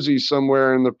Jersey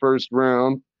somewhere in the first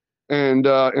round and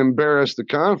embarrass the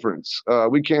conference.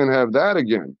 We can't have that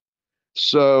again.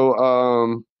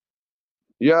 So,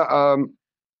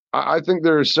 I think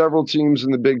there are several teams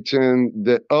in the Big Ten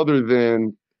that, other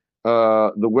than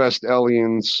the West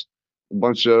Ellians, a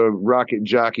bunch of rocket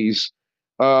jockeys,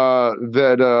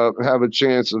 that have a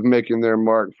chance of making their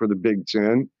mark for the Big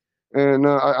Ten. And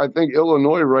I think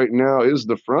Illinois right now is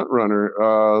the front runner,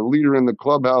 leader in the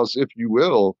clubhouse, if you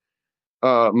will,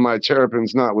 my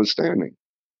Terrapins notwithstanding.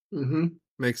 Mm-hmm.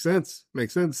 Makes sense.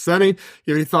 Sonny,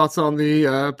 you have any thoughts on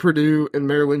the Purdue and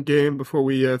Maryland game before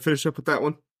we finish up with that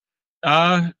one?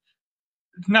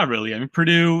 Not really. I mean,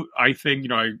 Purdue, I think,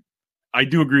 I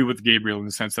do agree with Gabriel in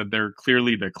the sense that they're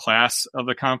clearly the class of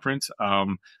the conference.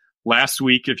 last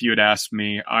week, if you had asked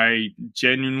me, I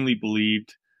genuinely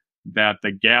believed that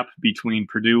the gap between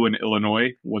Purdue and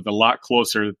Illinois was a lot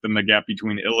closer than the gap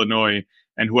between Illinois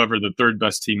and whoever the third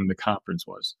best team in the conference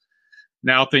was.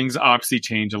 Now things obviously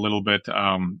change a little bit.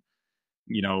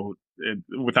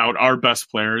 Without our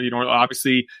best player,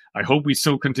 obviously I hope we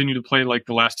still continue to play like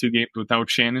the last two games without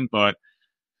Shannon, but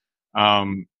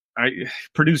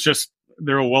Purdue's just,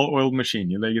 they're a well-oiled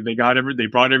machine. They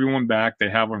brought everyone back. They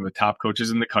have one of the top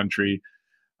coaches in the country.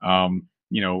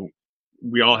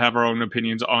 We all have our own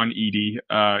opinions on Edey,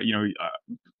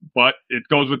 but it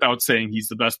goes without saying he's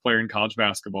the best player in college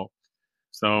basketball.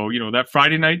 So, that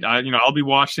Friday night, I'll be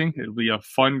watching. It'll be a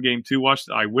fun game to watch.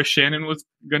 I wish Shannon was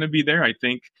going to be there. I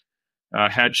think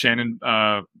had Shannon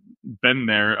been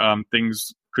there,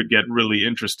 things could get really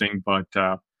interesting. But,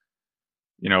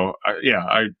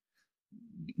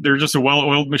 they're just a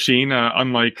well-oiled machine,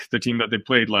 unlike the team that they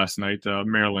played last night,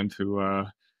 Maryland, who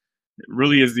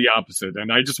really is the opposite.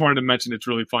 And I just wanted to mention, it's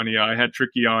really funny. I had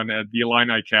Tricky on at the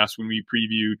Illini cast when we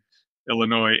previewed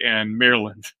Illinois and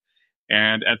Maryland.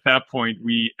 And at that point,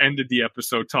 we ended the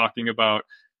episode talking about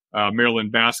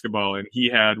Maryland basketball. And he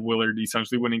had Willard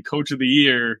essentially winning Coach of the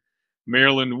Year,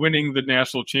 Maryland winning the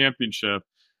national championship.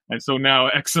 And so now,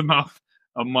 X amount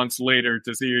of months later,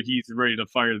 to see he's ready to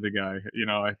fire the guy.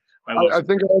 I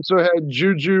think I also had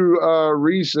Juju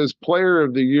Reese as Player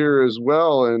of the Year as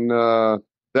well, and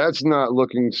that's not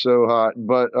looking so hot.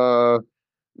 But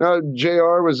now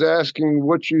JR was asking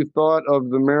what you thought of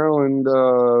the Maryland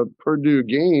Purdue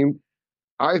game.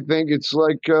 I think it's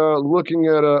like looking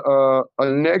at a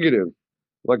negative,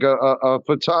 like a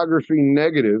photography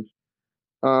negative.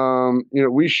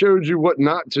 We showed you what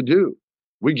not to do.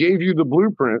 We gave you the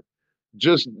blueprint.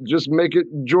 Just make it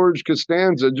George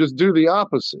Costanza. Just do the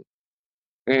opposite.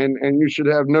 And you should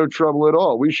have no trouble at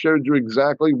all. We showed you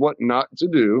exactly what not to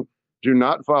do. Do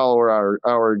not follow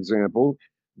our example.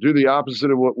 Do the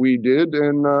opposite of what we did,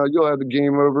 and you'll have the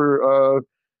game over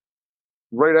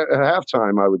right at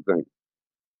halftime, I would think.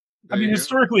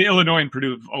 Historically, Illinois and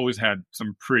Purdue have always had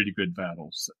some pretty good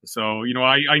battles. So,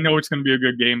 I know it's going to be a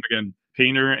good game. Again,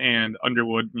 Painter and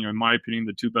Underwood, in my opinion,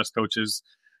 the two best coaches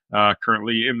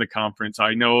currently in the conference.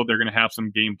 I know they're going to have some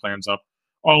game plans up.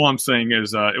 All I'm saying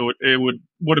is it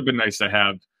would have been nice to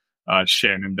have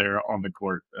Shannon there on the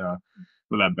court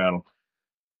for that battle.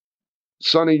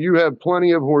 Sonny, you have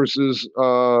plenty of horses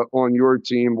on your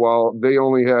team while they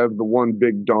only have the one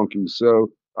big donkey.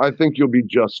 So I think you'll be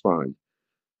just fine.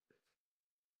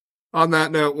 On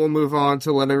that note, we'll move on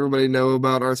to let everybody know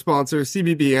about our sponsor,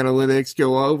 CBB Analytics.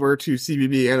 Go over to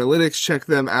CBB Analytics, check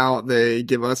them out. They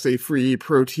give us a free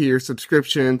Pro Tier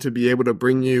subscription to be able to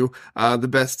bring you the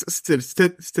best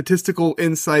statistical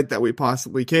insight that we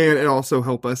possibly can, and also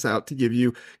help us out to give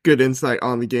you good insight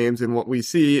on the games and what we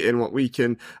see and what we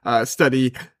can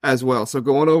study as well. So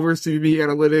going over CBB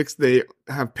Analytics, they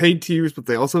have paid tiers, but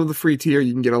they also have the free tier.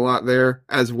 You can get a lot there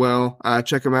as well.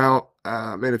 Check them out.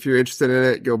 And if you're interested in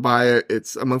it, go buy it.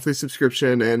 It's a monthly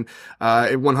subscription, and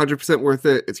it's 100% worth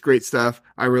it. It's great stuff.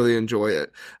 I really enjoy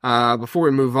it. Before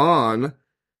we move on,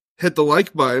 hit the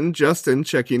like button. Justin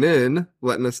checking in,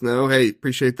 letting us know, hey,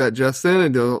 appreciate that, Justin.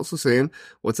 And also saying,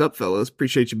 what's up, fellas?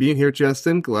 Appreciate you being here,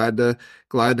 Justin. Glad to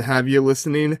have you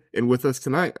listening and with us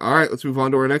tonight. All right, let's move on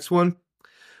to our next one.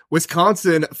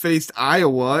 Wisconsin faced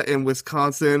Iowa, and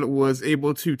Wisconsin was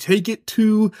able to take it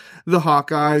to the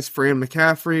Hawkeyes. Fran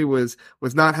McCaffrey was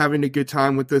not having a good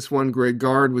time with this one. Greg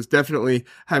Gard was definitely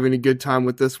having a good time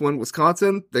with this one.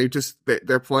 Wisconsin,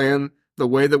 they're playing the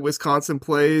way that Wisconsin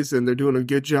plays, and they're doing a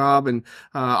good job. And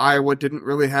Iowa didn't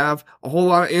really have a whole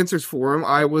lot of answers for them.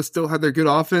 Iowa still had their good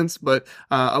offense, but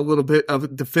a little bit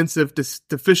of defensive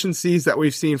deficiencies that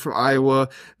we've seen from Iowa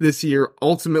this year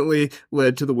ultimately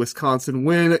led to the Wisconsin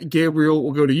win. Gabriel,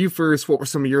 we'll go to you first. What were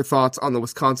some of your thoughts on the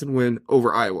Wisconsin win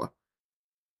over Iowa?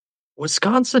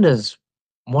 Wisconsin is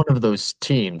one of those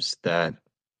teams that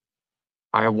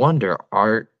I wonder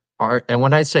are and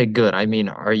when I say good, I mean,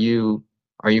 are you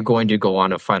going to go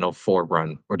on a Final Four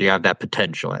run, or do you have that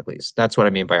potential at least? That's what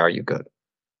I mean by are you good?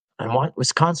 And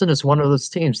Wisconsin is one of those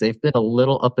teams. They've been a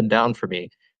little up and down for me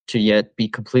to yet be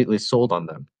completely sold on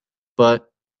them. But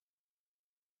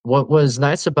what was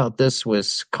nice about this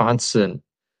Wisconsin,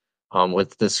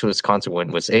 with this Wisconsin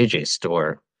win, was AJ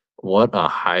Storr. What a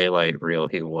highlight reel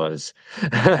he was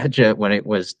when it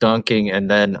was dunking, and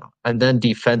then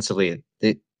defensively,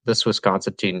 this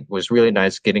Wisconsin team was really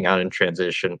nice getting out in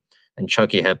transition. And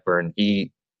Chucky Hepburn,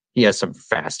 he has some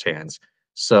fast hands.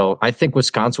 So I think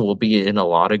Wisconsin will be in a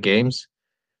lot of games,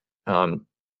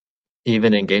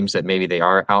 even in games that maybe they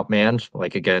are outmanned,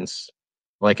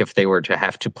 like if they were to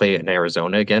have to play in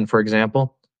Arizona again, for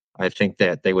example. I think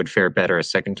that they would fare better a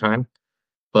second time.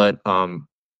 But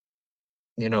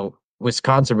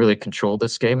Wisconsin really controlled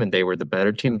this game and they were the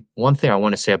better team. One thing I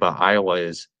want to say about Iowa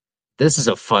is this is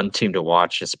a fun team to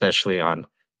watch, especially on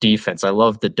defense. I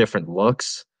love the different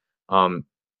looks. Um,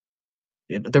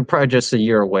 they're probably just a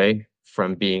year away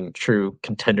from being true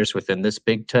contenders within this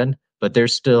Big Ten, but they're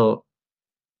still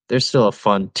a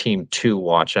fun team to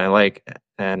watch.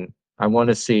 And I want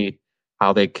to see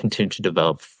how they continue to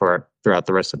develop throughout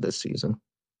the rest of this season.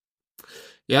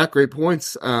 Yeah, great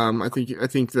points. I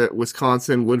think that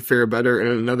Wisconsin would fare better in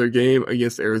another game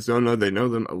against Arizona. They know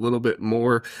them a little bit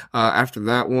more after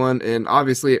that one, and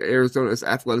obviously Arizona's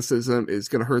athleticism is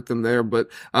going to hurt them there. But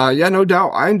yeah, no doubt,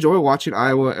 I enjoy watching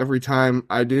Iowa every time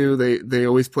I do. They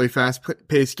always play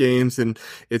fast-paced games, and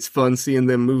it's fun seeing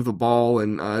them move the ball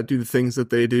and do the things that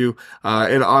they do.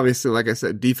 And obviously, like I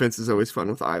said, defense is always fun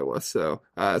with Iowa. So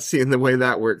seeing the way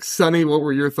that works. Sonny, what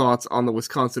were your thoughts on the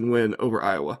Wisconsin win over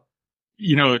Iowa?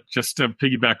 Just to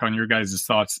piggyback on your guys'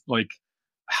 thoughts, like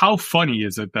how funny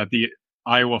is it that the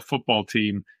Iowa football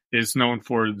team is known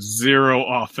for zero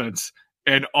offense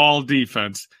and all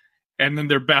defense, and then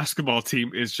their basketball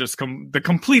team is just the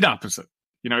complete opposite.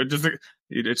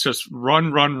 It's just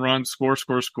run,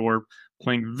 score,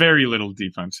 playing very little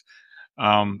defense.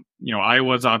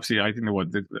 Iowa's obviously, I think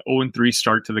the 0-3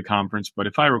 start to the conference, but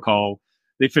if I recall,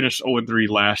 they finished 0-3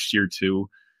 last year too.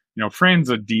 Fran's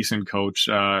a decent coach.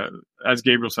 As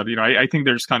Gabriel said, I think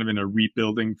they're just kind of in a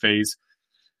rebuilding phase.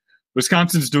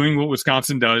 Wisconsin's doing what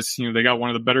Wisconsin does. They got one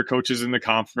of the better coaches in the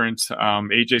conference.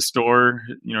 AJ Storr,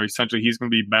 essentially he's going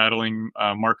to be battling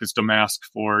Marcus Damask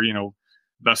for,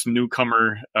 best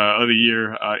newcomer of the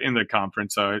year in the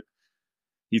conference.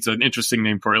 He's an interesting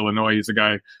name for Illinois. He's a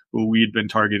guy who we'd been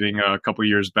targeting a couple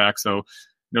years back. So,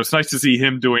 it's nice to see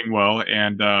him doing well.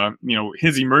 And,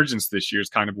 his emergence this year is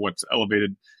kind of what's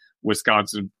elevated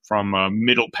Wisconsin from a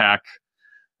middle pack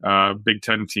Big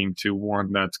Ten team to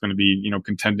one that's going to be,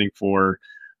 contending for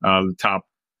the top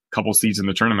couple seeds in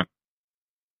the tournament.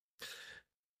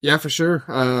 Yeah, for sure.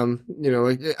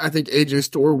 I think AJ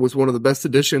Storr was one of the best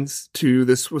additions to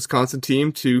this Wisconsin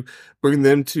team to bring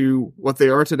them to what they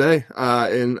are today.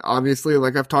 And obviously,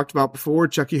 like I've talked about before,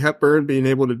 Chucky Hepburn being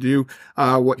able to do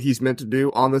what he's meant to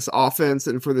do on this offense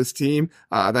and for this team,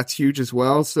 that's huge as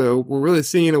well. So we're really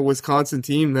seeing a Wisconsin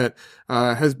team that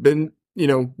has been,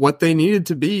 what they needed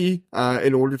to be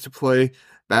in order to play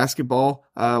basketball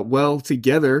well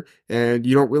together, and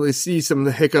you don't really see some of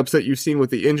the hiccups that you've seen with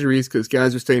the injuries because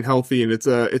guys are staying healthy, and it's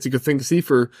a good thing to see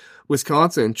for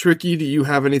Wisconsin. Tricky, do you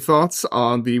have any thoughts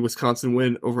on the Wisconsin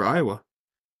win over Iowa?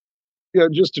 Yeah,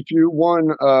 just a few. One,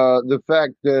 the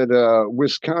fact that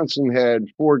Wisconsin had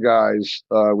 4 guys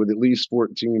with at least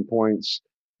 14 points.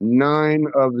 9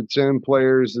 of the 10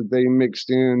 players that they mixed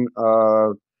in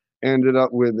ended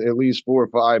up with at least 4 or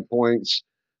 5 points.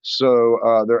 So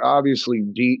they're obviously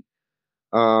deep.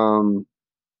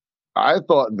 I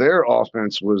thought their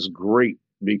offense was great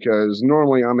because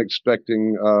normally I'm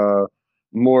expecting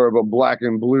more of a black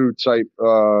and blue type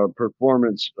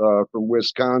performance from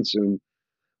Wisconsin.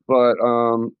 But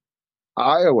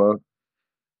Iowa,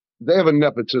 they have a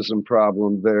nepotism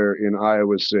problem there in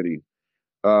Iowa City.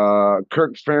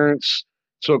 Kirk Ferentz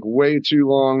took way too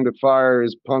long to fire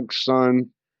his punk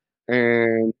son.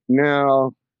 And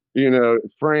now,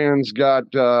 Fran's got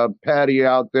Patty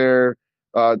out there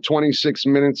 26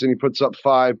 minutes and he puts up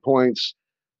 5 points.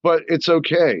 But it's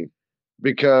okay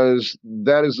because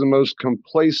that is the most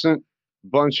complacent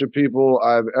bunch of people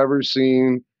I've ever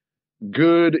seen.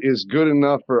 Good is good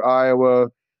enough for Iowa.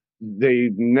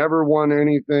 They've never won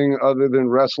anything other than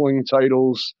wrestling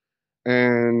titles.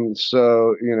 And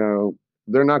so,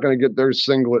 they're not going to get their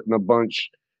singlet in a bunch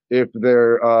if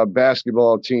their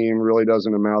basketball team really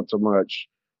doesn't amount to much,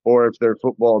 or if their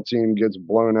football team gets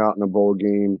blown out in a bowl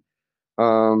game.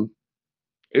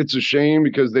 It's a shame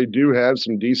because they do have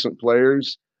some decent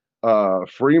players.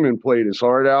 Freeman played his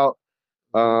heart out,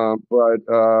 but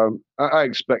I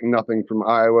expect nothing from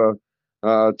Iowa.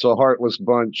 It's a heartless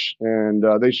bunch, and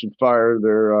they should fire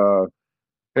their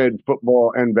head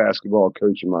football and basketball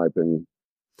coach, in my opinion.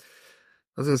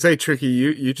 I was going to say, Tricky,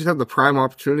 you just have the prime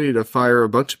opportunity to fire a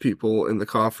bunch of people in the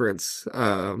conference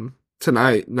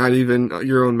tonight. Not even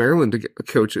your own Maryland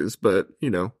coaches, but,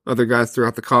 other guys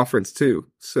throughout the conference too.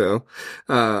 So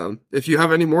if you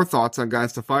have any more thoughts on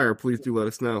guys to fire, please do let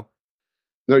us know.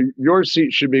 No, your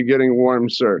seat should be getting warm,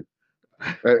 sir,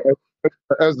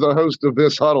 as the host of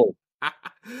this huddle.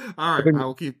 All right,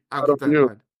 I'll keep that in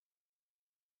mind.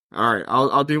 All right,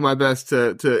 I'll do my best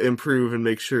to improve and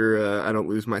make sure I don't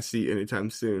lose my seat anytime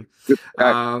soon.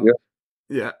 Yeah.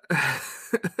 Yeah.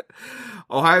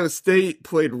 Ohio State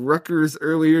played Rutgers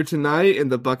earlier tonight,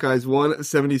 and the Buckeyes won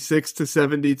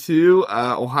 76-72.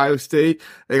 Ohio State,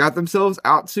 they got themselves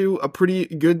out to a pretty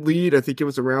good lead. I think it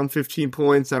was around 15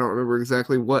 points. I don't remember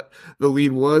exactly what the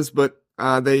lead was, but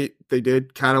they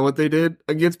did what they did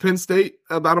against Penn State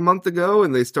about a month ago,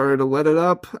 and they started to let it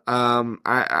up.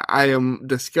 I am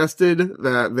disgusted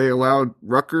that they allowed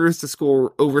Rutgers to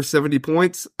score over 70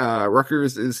 points.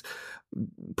 Rutgers is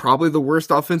probably the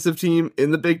worst offensive team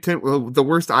in the Big Ten, well, the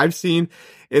worst I've seen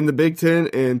in the Big Ten,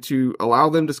 and to allow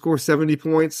them to score 70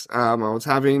 points, I was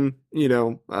having,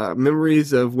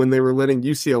 memories of when they were letting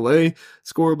UCLA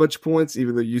score a bunch of points,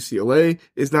 even though UCLA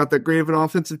is not that great of an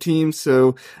offensive team.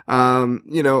 So,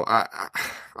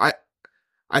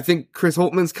 I think Chris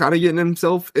Holtman's kind of getting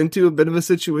himself into a bit of a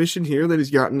situation here that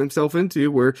he's gotten himself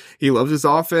into where he loves his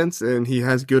offense and he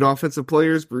has good offensive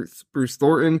players. Bruce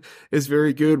Thornton is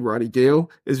very good. Roddy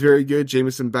Gale is very good.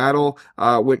 Jamison Battle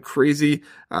went crazy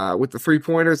with the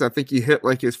 3-pointers. I think he hit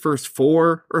like his first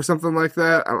 4 or something like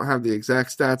that. I don't have the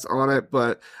exact stats on it,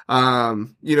 but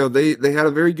they had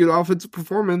a very good offensive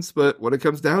performance. But what it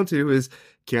comes down to is,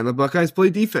 can the Buckeyes play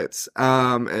defense?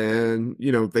 And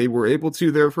they were able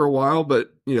to there for a while,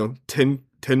 but 10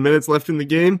 minutes left in the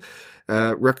game.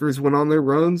 Rutgers went on their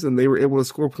runs and they were able to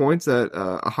score points at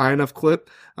a high enough clip.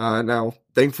 Now,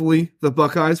 thankfully, the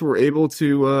Buckeyes were able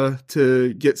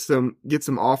to get some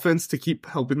offense to keep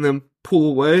helping them pull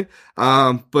away.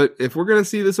 But if we're going to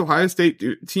see this Ohio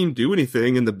State team do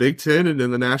anything in the Big Ten and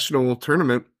in the national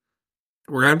tournament,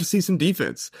 we're going to have to see some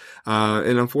defense.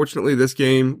 And unfortunately, this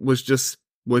game was just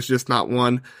not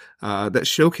one that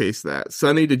showcased that.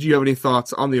 Sonny, did you have any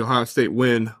thoughts on the Ohio State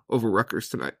win over Rutgers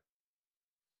tonight?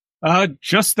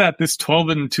 Just that this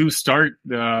 12-2 start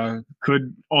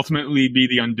could ultimately be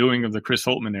the undoing of the Chris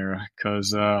Holtmann era, because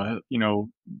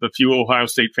the few Ohio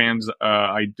State fans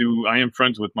I am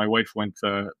friends with, my wife went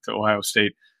to Ohio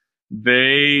State.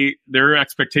 Their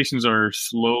expectations are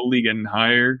slowly getting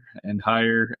higher and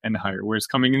higher and higher. Whereas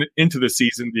coming into the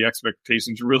season, the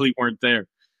expectations really weren't there.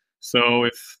 So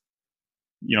if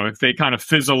they kind of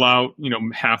fizzle out,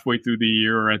 halfway through the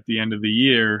year or at the end of the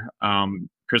year,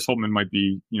 Chris Holtmann might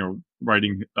be,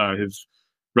 writing his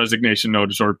resignation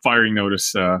notice or firing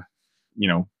notice, the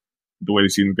way the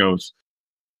season goes.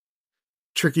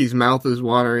 Tricky's mouth is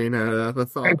watering at the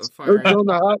thought of firing.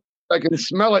 I can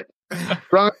smell it.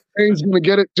 Brian Payne's going to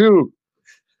get it too.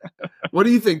 What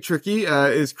do you think, Tricky?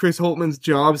 Is Chris Holtmann's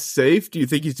job safe? Do you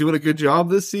think he's doing a good job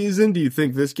this season? Do you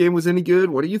think this game was any good?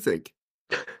 What do you think?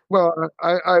 Well,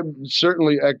 I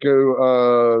certainly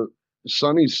echo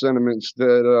Sonny's sentiments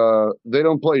that they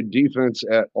don't play defense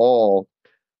at all.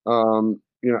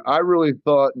 I really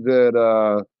thought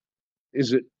that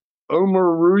is it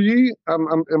Omoruyi?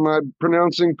 Am I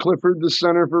pronouncing Clifford the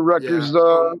center for Rutgers?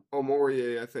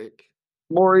 Omoruyi, I think.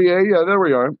 Morier, yeah, there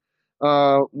we are.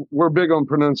 We're big on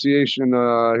pronunciation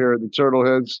here at the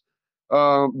Turtleheads.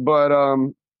 But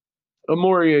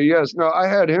Morier, yes. No, I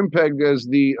had him pegged as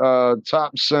the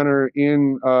top center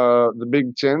in the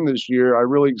Big Ten this year. I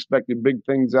really expected big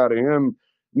things out of him,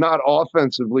 not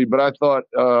offensively, but I thought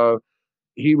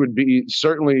he would be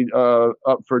certainly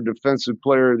up for Defensive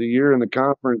Player of the Year in the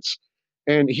conference.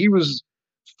 And he was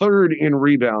third in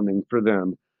rebounding for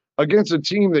them against a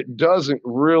team that doesn't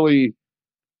really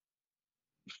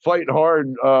fight hard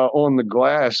on the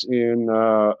glass in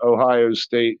Ohio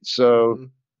State. So,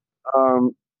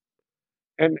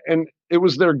 and it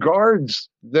was their guards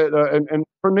that, and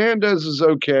Fernandez is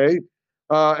okay,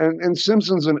 and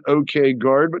Simpson's an okay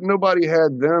guard, but nobody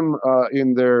had them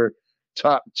in their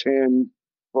top 10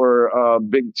 for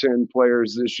Big Ten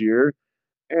players this year.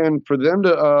 And for them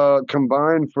to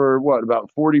combine for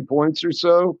about 40 points or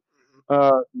so,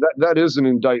 that is an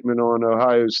indictment on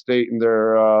Ohio State and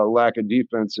their lack of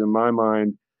defense in my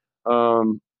mind.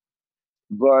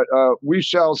 But we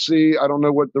shall see. I don't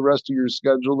know what the rest of your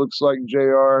schedule looks like,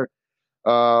 JR.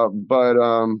 But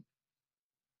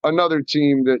another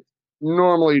team that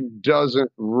normally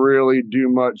doesn't really do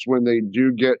much when they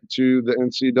do get to the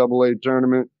NCAA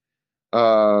tournament.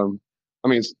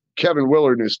 Kevin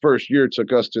Willard in his first year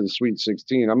took us to the Sweet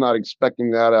 16. I'm not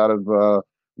expecting that out of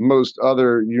most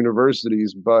other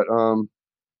universities, but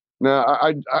now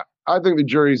I think the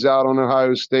jury's out on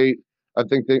Ohio State. I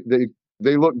think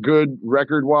they look good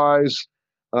record wise,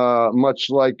 much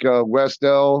like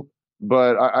West-El,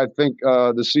 but I think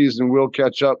the season will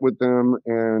catch up with them,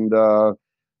 and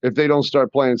if they don't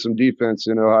start playing some defense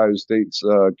in Ohio State's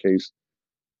case.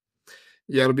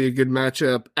 Yeah, it'll be a good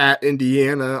matchup at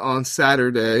Indiana on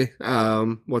Saturday.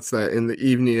 What's that, in the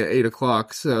evening at 8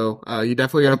 o'clock? So you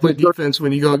definitely got to play defense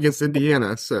when you go against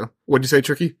Indiana. So what'd you say,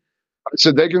 Tricky? I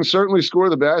said they can certainly score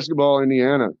the basketball,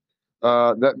 Indiana.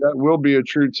 That will be a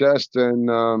true test,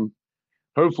 and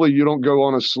hopefully you don't go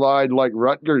on a slide like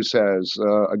Rutgers has.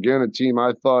 Again, a team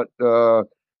I thought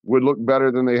would look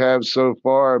better than they have so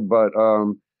far, but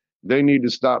they need to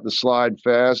stop the slide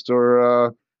fast,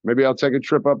 or maybe I'll take a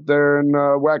trip up there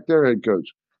and whack their head coach.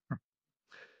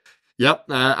 Yep,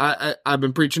 I've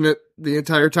been preaching it the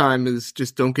entire time. Is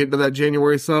just don't get into that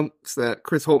January slumps that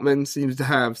Chris Holtman seems to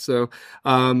have. So,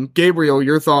 Gabriel,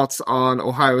 your thoughts on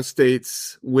Ohio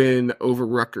State's win over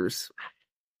Rutgers?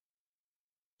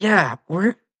 Yeah,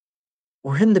 we're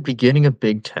in the beginning of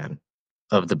Big Ten,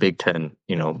 of the Big Ten,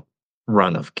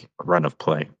 run of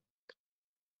play,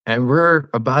 and we're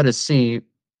about to see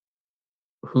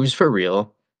who's for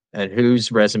real and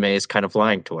whose resume is kind of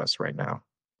lying to us right now.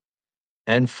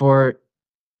 And for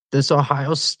this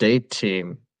Ohio State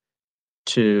team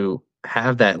to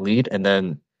have that lead and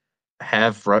then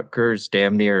have Rutgers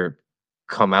damn near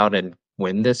come out and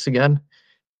win this again,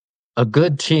 a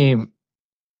good team,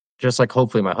 just like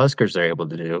hopefully my Huskers are able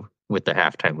to do with the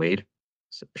halftime lead,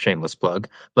 shameless plug,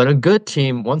 but a good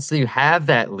team, once you have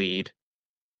that lead,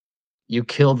 you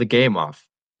kill the game off.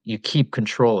 You keep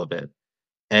control of it.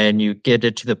 And you get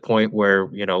it to the point where,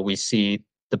 we see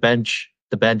the bench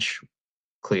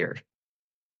cleared.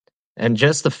 And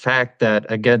just the fact that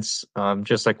against,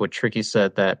 just like what Tricky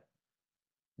said, that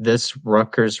this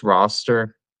Rutgers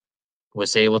roster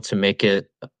was able to make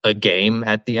it a game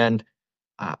at the end,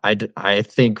 I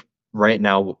think right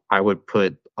now I would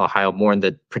put Ohio more on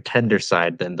the pretender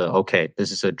side than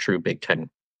this is a true Big Ten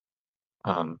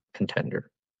contender.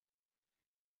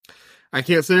 I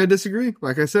can't say I disagree.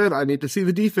 Like I said, I need to see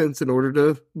the defense in order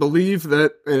to believe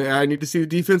that, and I need to see the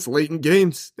defense late in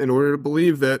games in order to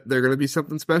believe that they're going to be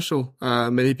something special.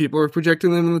 Many people are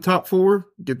projecting them in the top 4,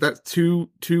 get that two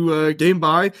game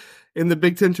bye in the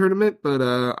Big Ten tournament, but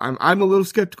I'm a little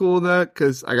skeptical of that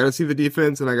because I got to see the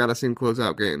defense and I got to see them close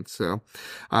out games. So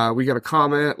we got a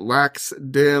comment. Lax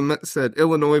Dim said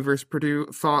Illinois versus Purdue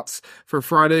thoughts for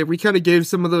Friday. We kind of gave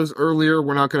some of those earlier.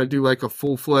 We're not going to do like a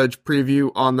full-fledged preview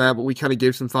on that, but we kind of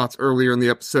gave some thoughts earlier in the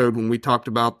episode when we talked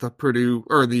about the Purdue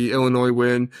or the Illinois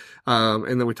win, and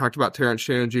then we talked about Terrence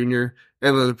Shannon Jr.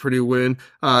 and the Purdue win.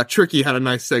 Tricky had a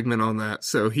nice segment on that,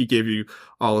 so he gave you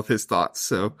all of his thoughts.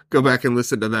 So go back and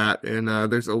listen to that, and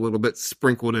there's a little bit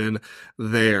sprinkled in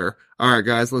there. All right,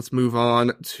 guys, let's move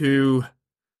on to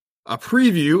a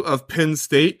preview of Penn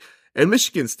State and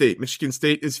Michigan State. Michigan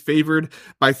State is favored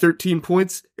by 13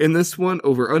 points in this one,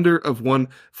 over under of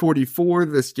 144.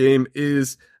 This game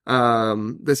is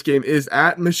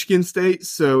at Michigan State,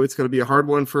 so it's going to be a hard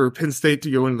one for Penn State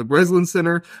to go into the Breslin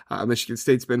Center. Michigan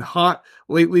State's been hot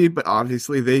lately, but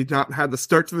obviously they've not had the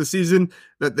start to the season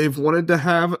that they've wanted to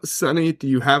have. Sonny, do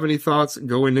you have any thoughts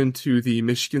going into the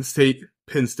Michigan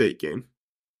State-Penn State game?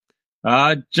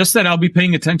 Just that I'll be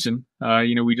paying attention.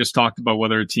 We just talked about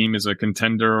whether a team is a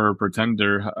contender or a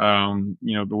pretender.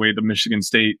 The way the Michigan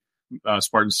State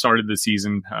Spartans started the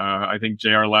season, I think,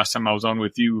 JR, last time I was on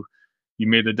with you, you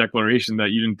made the declaration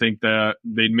that you didn't think that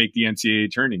they'd make the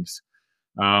NCAA tournings.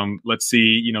 Let's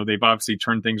see, they've obviously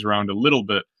turned things around a little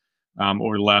bit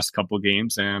over the last couple of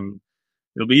games, and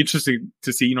it'll be interesting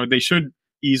to see, they should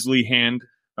easily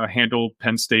handle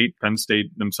Penn State. Penn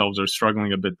State themselves are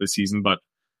struggling a bit this season, but,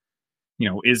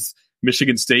 is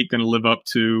Michigan State going to live up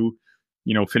to,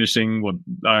 finishing what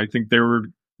I think they were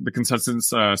the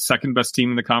consensus second best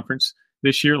team in the conference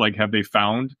this year? Like, have they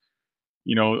found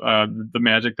the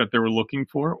magic that they were looking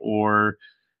for, or,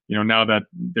 now that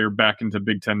they're back into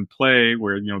Big Ten play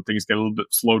where, things get a little bit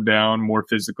slowed down, more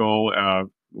physical,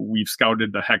 we've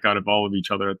scouted the heck out of all of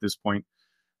each other at this point.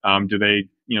 Do they,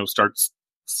 start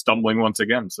stumbling once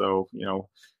again? So,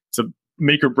 it's a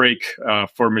make or break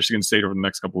for Michigan State over the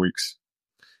next couple of weeks.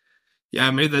 Yeah,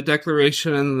 I made that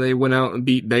declaration and they went out and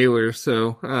beat Baylor,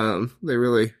 so they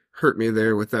really hurt me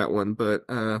there with that one. But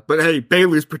hey,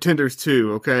 Baylor's pretenders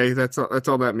too, okay? That's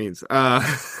all that means.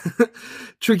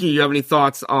 Tricky, you have any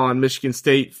thoughts on Michigan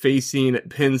State facing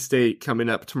Penn State coming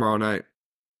up tomorrow night?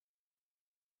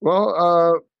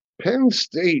 Well, Penn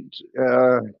State,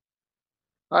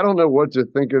 I don't know what to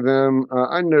think of them.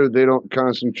 I know they don't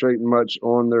concentrate much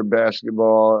on their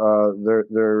basketball.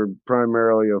 They're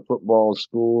primarily a football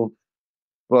school.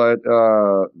 But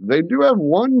they do have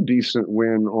one decent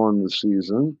win on the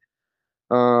season.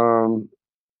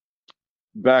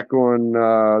 Back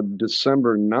on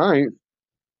December 9th.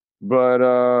 But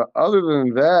other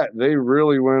than that, they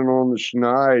really went on the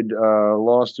schneid,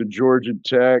 lost to Georgia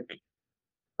Tech.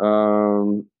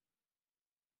 Then,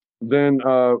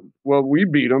 we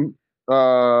beat them.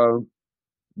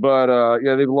 But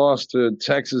they've lost to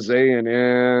Texas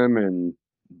A&M and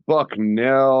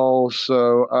Bucknell.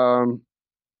 So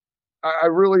I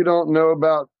really don't know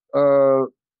about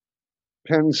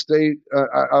Penn State.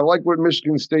 I like what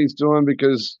Michigan State's doing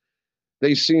because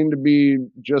they seem to be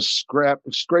just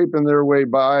scraping their way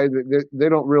by. They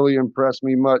don't really impress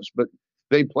me much, but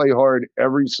they play hard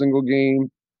every single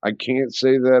game. I can't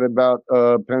say that about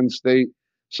Penn State.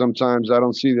 Sometimes I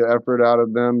don't see the effort out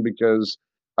of them because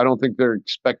I don't think they're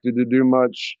expected to do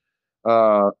much.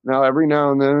 Now, every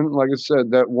now and then, like I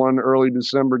said, that one early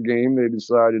December game, they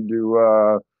decided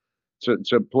to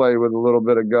play with a little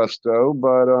bit of gusto.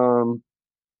 But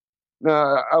no,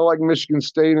 I like Michigan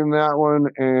State in that one,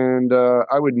 and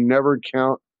I would never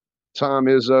count Tom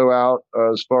Izzo out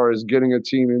as far as getting a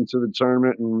team into the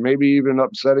tournament and maybe even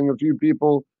upsetting a few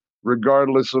people,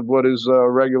 regardless of what his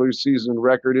regular season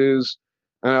record is.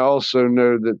 And I also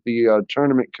know that the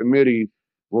tournament committee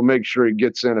will make sure he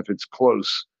gets in if it's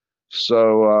close.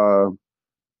 So,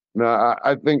 no,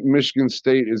 I think Michigan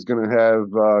State is going to have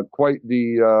quite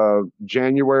the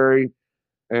January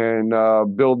and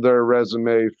build their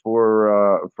resume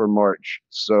for March.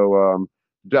 So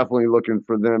definitely looking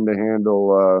for them to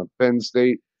handle Penn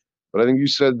State. But I think you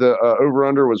said the over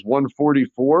under was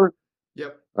 144.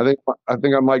 Yep. I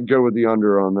think I might go with the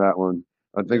under on that one.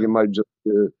 I think it might just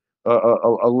be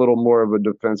a little more of a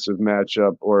defensive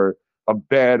matchup or a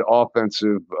bad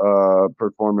offensive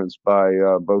performance by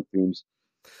both teams.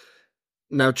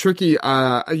 Now, Tricky,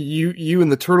 you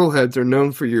and the Turtleheads are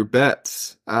known for your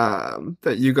bets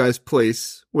that you guys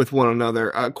place with one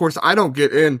another. Of course, I don't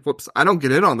get in. I don't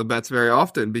get in on the bets very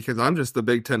often because I'm just the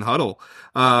Big Ten huddle.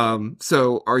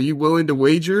 So, are you willing to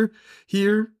wager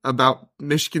here about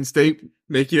Michigan State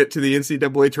making it to the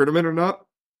NCAA tournament or not?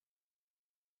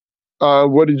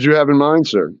 What did you have in mind,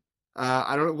 sir?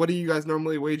 I don't know. What do you guys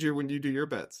normally wager when you do your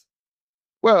bets?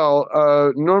 Well,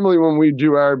 normally when we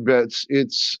do our bets,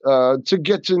 it's to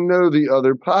get to know the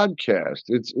other podcast.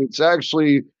 It's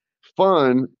actually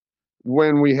fun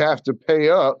when we have to pay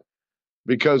up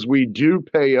because we do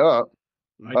pay up.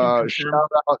 I can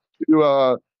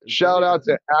confirm. Shout out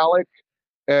to Alec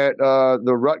at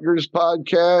the Rutgers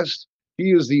podcast.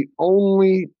 He is the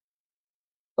only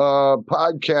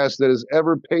podcast that has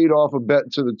ever paid off a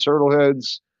bet to the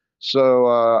Turtleheads. So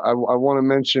I want to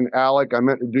mention Alec. I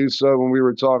meant to do so when we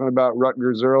were talking about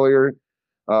Rutgers earlier,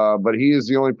 but he is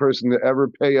the only person to ever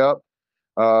pay up.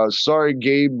 Sorry,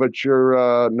 Gabe, but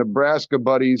your Nebraska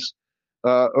buddies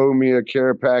owe me a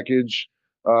care package.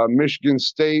 Michigan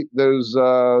State, those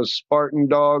Spartan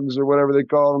dogs or whatever they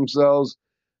call themselves,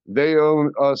 they owe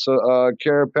us a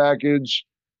care package.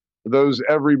 Those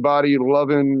everybody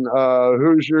loving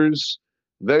Hoosiers,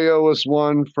 they owe us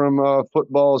one from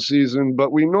football season,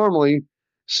 but we normally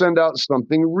send out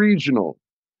something regional.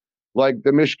 Like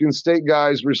the Michigan State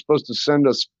guys were supposed to send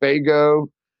us Fago,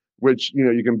 which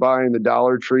you can buy in the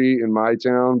Dollar Tree in my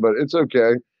town, but it's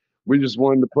okay. We just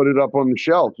wanted to put it up on the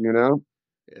shelf. Yeah.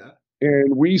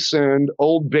 And we send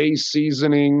Old Bay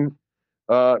seasoning,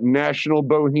 National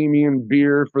Bohemian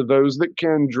beer for those that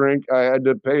can drink. I had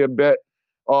to pay a bet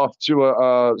off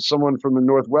to someone from the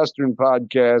Northwestern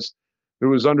podcast who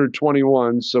was under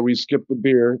 21, so we skipped the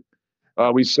beer.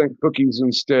 We sent cookies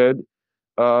instead,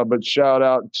 but shout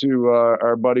out to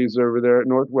our buddies over there at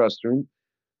Northwestern.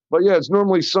 But yeah, it's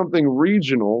normally something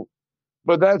regional,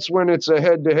 but that's when it's a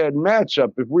head-to-head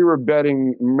matchup. If we were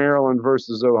betting Maryland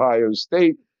versus Ohio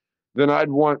State, then I'd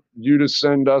want you to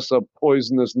send us a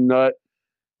poisonous nut,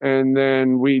 and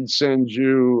then we'd send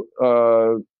you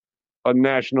a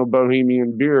National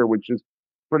Bohemian beer, which is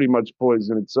pretty much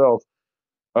poison itself.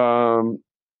 I'm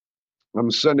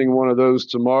sending one of those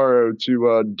tomorrow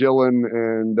to Dylan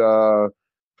and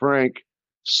Frank.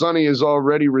 Sonny has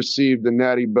already received the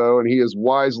Natty Bow, and he has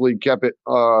wisely kept it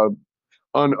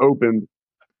unopened.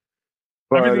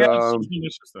 But Everything else is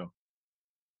delicious, though.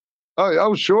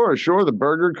 oh, sure. The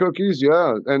burger cookies,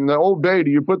 yeah, and the Old Bay.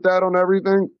 Do you put that on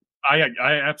everything? I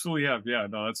absolutely have. Yeah,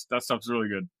 no, that stuff's really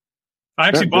good. I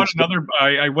actually bought another.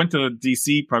 I went to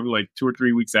DC probably like 2 or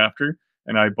 3 weeks after,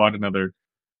 and I bought another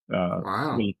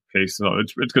little case. So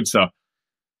it's good stuff.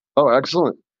 Oh,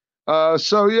 excellent.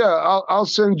 So yeah, I'll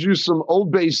send you some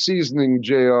Old Bay seasoning,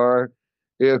 JR,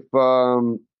 if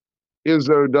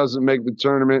Izzo doesn't make the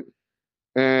tournament,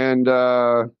 and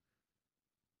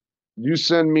you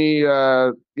send me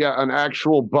an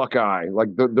actual Buckeye,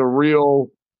 like the real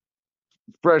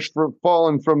fresh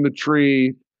fallen from the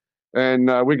tree, and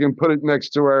we can put it next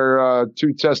to our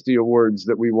 2 Testy awards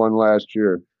that we won last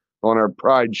year on our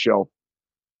pride shelf.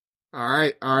 All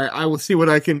right, all right. I will see what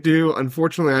I can do.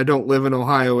 Unfortunately, I don't live in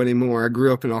Ohio anymore. I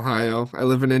grew up in Ohio. I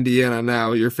live in Indiana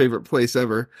now, your favorite place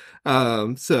ever.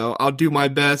 So I'll do my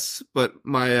best, but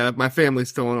my family's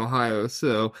still in Ohio,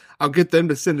 so I'll get them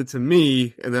to send it to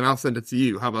me, and then I'll send it to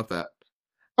you. How about that?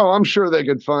 Oh, I'm sure they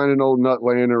could find an old nut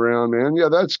laying around, man. Yeah,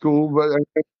 that's cool, but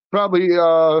it's probably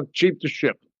cheap to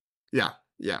ship. Yeah,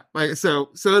 yeah. Like so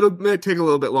it may take a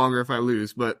little bit longer if I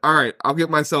lose, but all right, I'll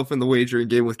get myself in the wagering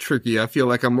game with Tricky. I feel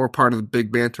like I'm more part of the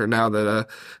big banter now that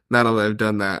I've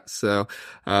done that. So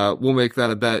we'll make that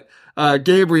a bet.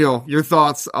 Gabriel, your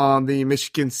thoughts on the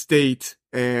Michigan State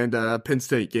and Penn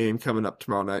State game coming up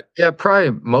tomorrow night? Yeah,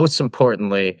 probably most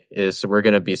importantly is we're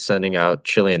going to be sending out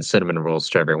chili and cinnamon rolls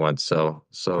to everyone. So There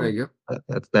so you go.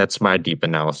 that's my deep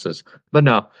analysis. But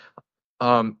no,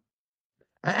 um,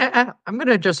 I'm going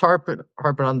to just harp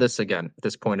on this again. At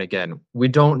this point again, we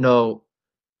don't know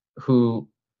who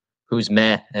who's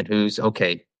meh and who's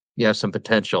okay. You have some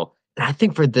potential. And I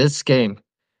think for this game,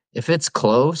 if it's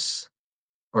close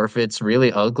or if it's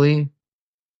really ugly,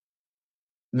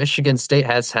 Michigan State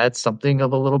has had something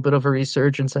of a little bit of a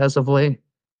resurgence as of late.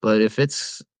 But if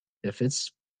it's if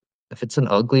it's an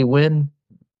ugly win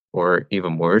or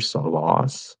even worse, a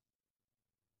loss,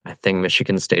 I think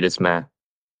Michigan State is meh.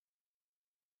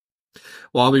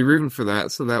 Well, I'll be rooting for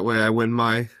that, so that way I win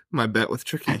my bet with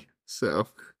Tricky. So,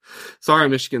 sorry,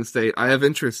 Michigan State. I have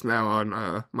interest now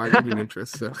on my rooting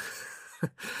interest. So,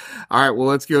 all right. Well,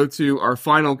 let's go to our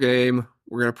final game.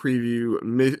 We're gonna preview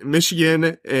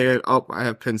Michigan and I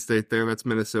have Penn State there. That's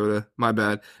Minnesota. My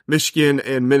bad. Michigan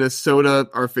and Minnesota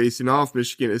are facing off.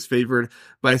 Michigan is favored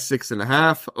by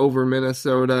 6.5 over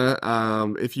Minnesota.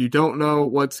 If you don't know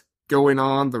what's going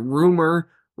on, the rumor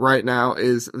right now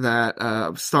is that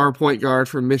star point guard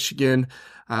for Michigan,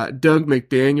 Doug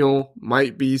McDaniel,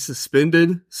 might be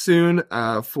suspended soon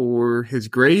for his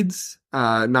grades,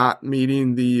 not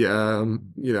meeting the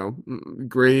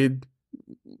grade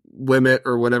limit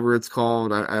or whatever it's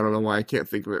called. I don't know why I can't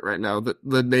think of it right now.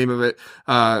 The name of it,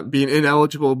 being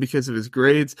ineligible because of his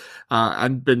grades.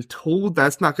 I've been told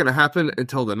that's not going to happen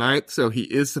until the 9th, so he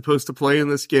is supposed to play in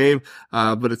this game.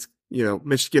 But it's,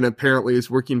 Michigan apparently is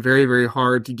working very, very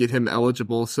hard to get him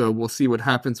eligible. So we'll see what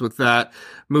happens with that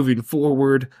moving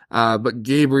forward. But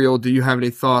Gabriel, do you have any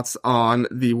thoughts on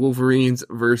the Wolverines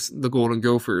versus the Golden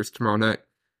Gophers tomorrow night?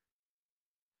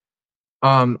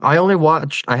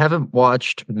 I haven't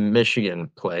watched Michigan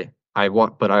play. Did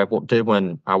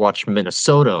when I watched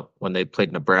Minnesota when they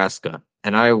played Nebraska,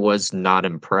 and I was not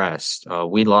impressed.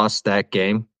 We lost that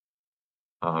game.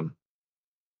 Um,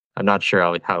 I'm not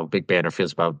sure how Big Banner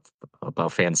feels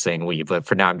about fans saying we, but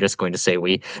for now, I'm just going to say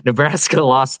we. Nebraska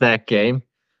lost that game.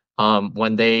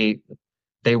 When they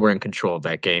were in control of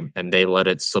that game and they let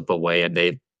it slip away, and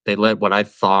they let what I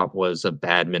thought was a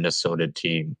bad Minnesota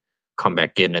team come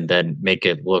back in and then make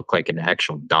it look like an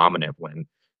actual dominant win.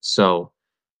 So,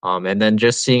 and then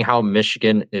just seeing how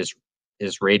Michigan is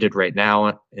rated right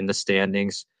now in the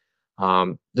standings,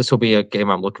 this will be a game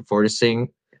I'm looking forward to seeing,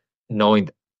 knowing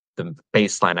the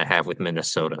baseline I have with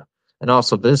Minnesota, and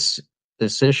also this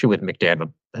issue with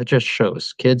McDaniel that just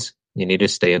shows kids you need to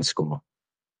stay in school.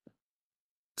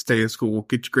 Stay in school,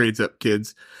 get your grades up,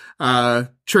 kids.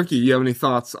 Tricky, you have any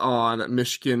thoughts on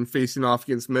Michigan facing off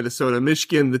against Minnesota?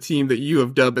 Michigan, the team that you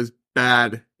have dubbed as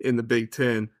bad in the Big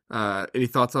Ten. Any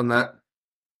thoughts on that?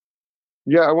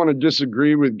 Yeah, I want to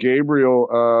disagree with Gabriel.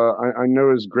 I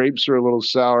know his grapes are a little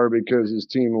sour because his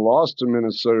team lost to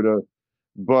Minnesota,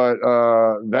 but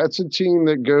that's a team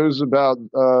that goes about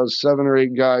 7 or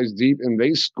 8 guys deep, and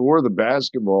they score the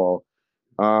basketball.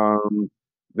 Um,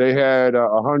 they had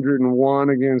 101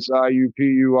 against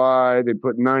IUPUI. They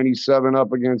put 97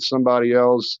 up against somebody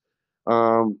else,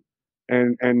 um,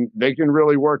 and they can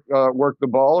really work the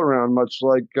ball around, much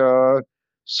like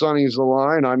Sonny's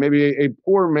Illini. Maybe a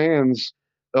poor man's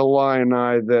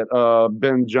Illini that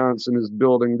Ben Johnson is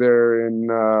building there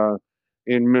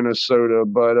in Minnesota.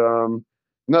 But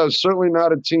no, certainly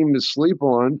not a team to sleep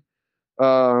on.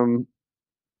 Um,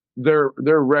 their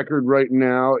record right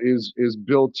now is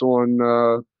built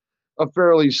on a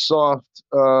fairly soft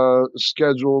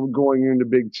schedule going into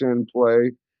Big Ten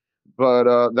play,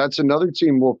 but that's another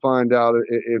team we'll find out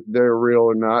if they're real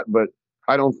or not. But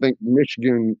I don't think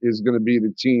Michigan is going to be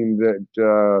the team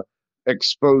that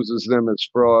exposes them as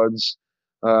frauds.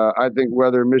 I think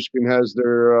whether Michigan has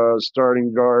their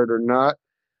starting guard or not,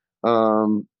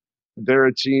 um, they're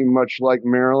a team much like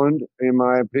Maryland, in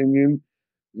my opinion,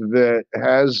 that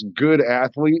has good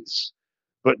athletes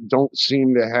but don't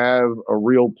seem to have a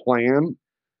real plan.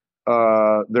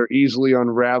 They're easily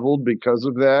unraveled because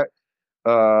of that.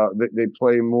 They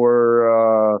play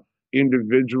more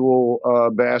individual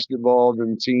basketball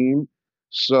than team.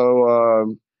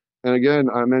 So, and again,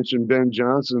 I mentioned Ben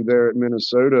Johnson there at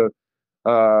Minnesota.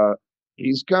 Uh,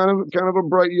 he's kind of a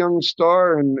bright young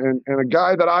star and a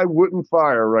guy that I wouldn't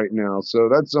fire right now. So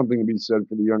that's something to be said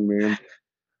for the young man.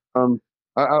 Um,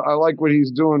 I like what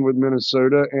he's doing with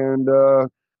Minnesota, and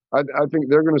I think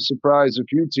they're going to surprise a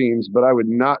few teams, but I would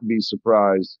not be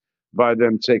surprised by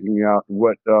them taking out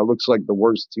what looks like the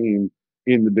worst team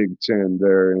in the Big Ten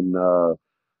there in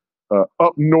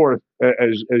up north,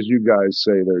 as you guys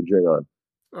say there, Jr.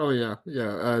 Oh yeah,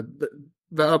 yeah.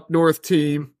 The up north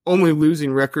team, only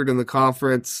losing record in the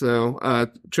conference. So,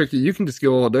 Tricky, you can just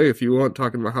go all day if you want,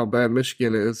 talking about how bad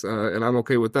Michigan is, and I'm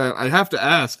okay with that. I have to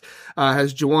ask,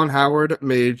 has Juwan Howard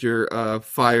made your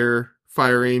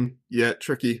firing yet,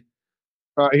 Tricky?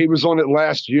 He was on it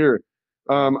last year.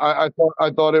 I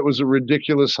thought it was a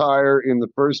ridiculous hire in the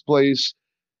first place.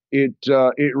 It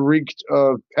reeked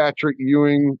of Patrick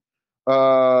Ewing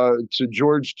to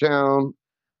Georgetown,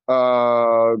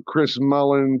 Chris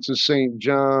Mullen to St.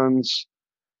 John's.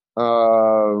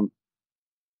 I'm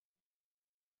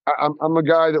a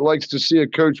guy that likes to see a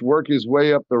coach work his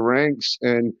way up the ranks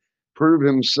and prove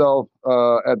himself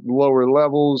at lower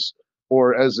levels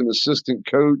or as an assistant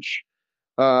coach.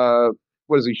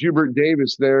 Was it Hubert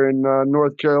Davis there in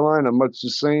North Carolina? Much the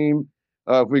same.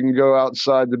 If we can go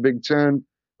outside the Big Ten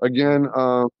again,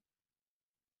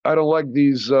 I don't like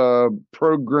these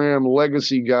program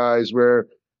legacy guys where,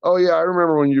 oh yeah, I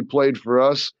remember when you played for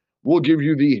us. We'll give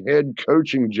you the head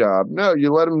coaching job. No,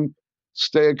 you let him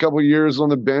stay a couple years on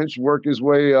the bench, work his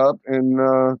way up,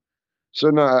 and so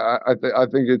no, I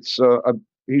think it's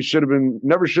he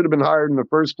never should have been hired in the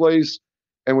first place.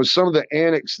 And with some of the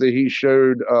antics that he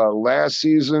showed last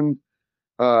season,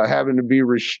 having to be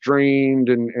restrained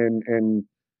and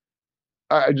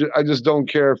I just don't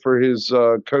care for his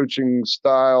coaching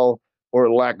style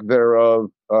or lack thereof,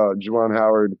 Juwan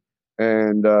Howard,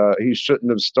 and he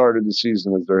shouldn't have started the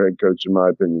season as their head coach, in my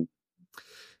opinion.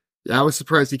 Yeah, I was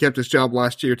surprised he kept his job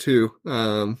last year too.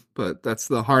 But that's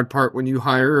the hard part when you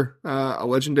hire a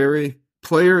legendary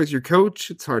player as your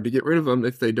coach. It's hard to get rid of them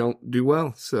if they don't do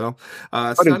well. So,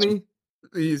 Sonny,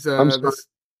 he's I'm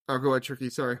oh, go ahead,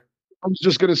 Tricky. Sorry. I was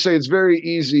just going to say it's very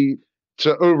easy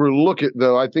to overlook it,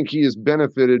 though. I think he has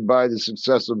benefited by the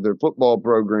success of their football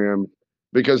program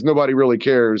because nobody really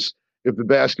cares if the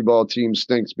basketball team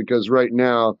stinks because right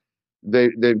now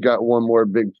they've got one more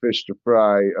big fish to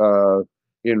fry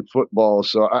in football.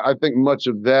 So I think much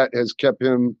of that has kept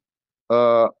him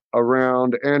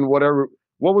around. And what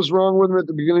was wrong with him at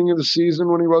the beginning of the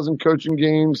season when he wasn't coaching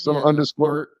games? Some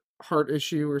undisclosed heart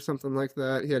issue or something like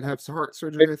that. He had to have some heart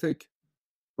surgery, I think.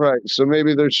 Right. So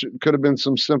maybe there could have been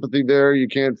some sympathy there. You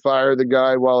can't fire the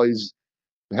guy while he's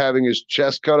having his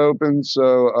chest cut open.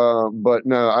 So, but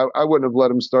no, I wouldn't have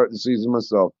let him start the season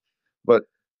myself. But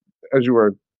as you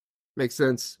were. Makes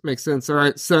sense. Makes sense. All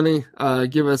right, Sonny,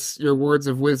 give us your words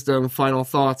of wisdom, final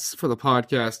thoughts for the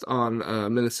podcast on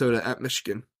Minnesota at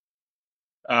Michigan.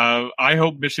 I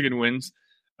hope Michigan wins.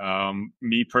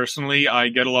 Me personally, I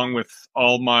get along with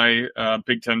all my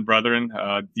Big Ten brethren.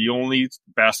 The only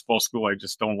basketball school I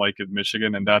just don't like is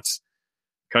Michigan, and that's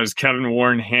because Kevin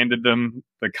Warren handed them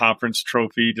the conference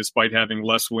trophy despite having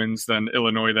less wins than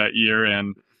Illinois that year,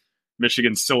 and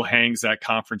Michigan still hangs that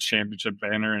conference championship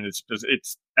banner, and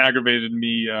it's aggravated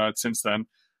me since then.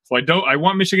 So I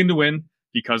want Michigan to win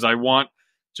because I want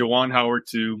Juwan Howard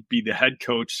to be the head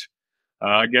coach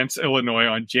against Illinois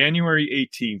on January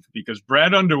 18th because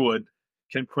Brad Underwood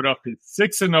can put up his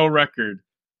 6-0 record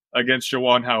against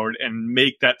Juwan Howard and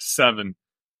make that 7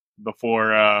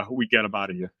 before we get him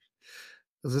out of here.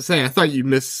 As I was saying, I thought you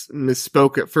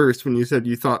misspoke at first when you said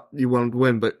you thought you wanted to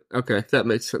win, but okay, that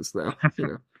makes sense now. You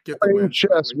know, get the playing win.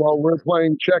 chess while we're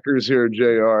playing checkers here,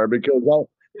 JR, because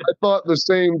I thought the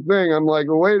same thing. I'm like,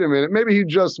 well, wait a minute, maybe he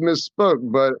just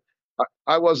misspoke, but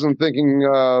I wasn't thinking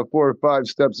 4 or 5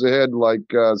 steps ahead like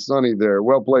Sonny there.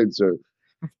 Well played, sir.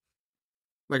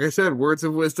 Like I said, words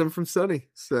of wisdom from Sonny.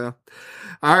 So,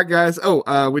 all right, guys.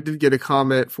 Oh, we did get a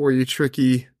comment for you,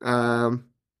 Tricky.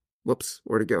 Whoops,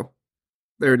 where'd it go?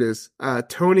 There it is.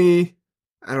 Tony,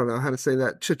 I don't know how to say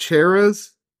that.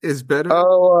 Chicheras is better.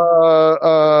 Oh,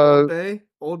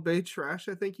 Old Bay trash,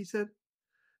 I think he said.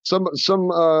 Some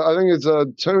I think it's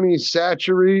Tony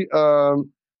Satchery,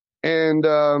 and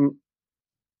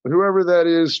whoever that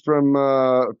is from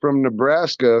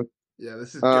Nebraska. Yeah,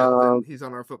 this is Justin. He's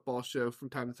on our football show from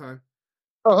time to time.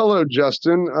 Oh, hello,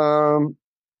 Justin.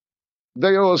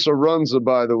 They owe us a runza,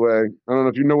 by the way. I don't know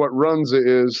if you know what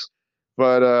runza is,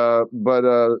 but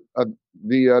the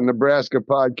Nebraska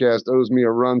podcast owes me a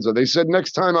runza. They said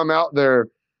next time I'm out there,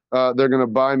 they're going to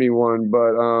buy me one.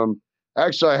 But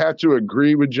actually, I have to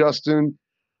agree with Justin.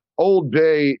 Old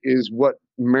Bay is what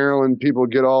Maryland people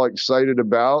get all excited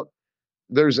about.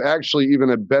 There's actually even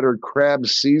a better crab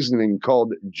seasoning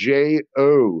called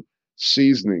J.O.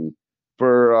 seasoning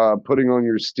for putting on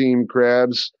your steamed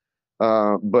crabs.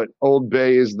 But Old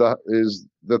Bay is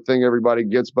the thing everybody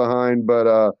gets behind.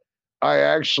 But I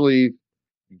actually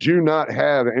do not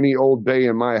have any Old Bay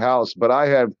in my house, but I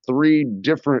have 3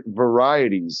 different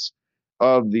varieties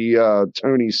of the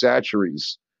Tony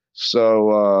Chachere's.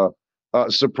 So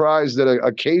surprised that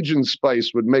a Cajun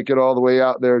spice would make it all the way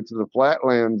out there to the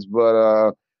flatlands,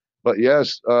 but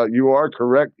yes, you are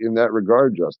correct in that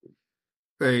regard, Justin.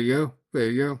 There you go. There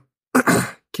you go.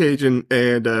 Cajun,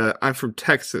 and I'm from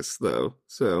Texas, though,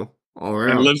 so all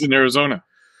around. And lives in Arizona.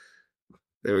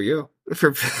 There we go.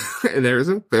 In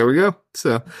Arizona. There we go.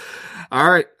 So,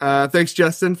 all right. Thanks,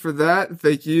 Justin, for that.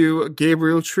 Thank you,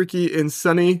 Gabriel, Tricky, and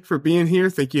Sunny for being here.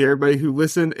 Thank you, everybody who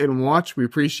listened and watched. We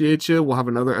appreciate you. We'll have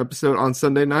another episode on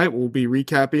Sunday night. We'll be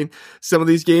recapping some of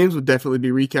these games. We'll definitely be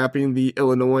recapping the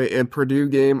Illinois and Purdue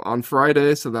game on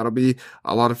Friday. So that'll be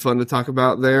a lot of fun to talk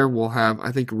about there. We'll have,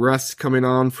 I think, Russ coming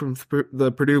on from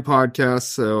the Purdue podcast.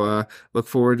 So look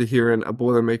forward to hearing a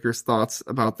Boilermakers' thoughts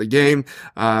about the game,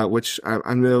 which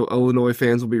I know Illinois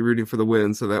fans will be rooting for the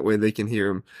win, so that way they can hear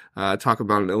him talk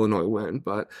about an Illinois win.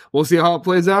 But we'll see how it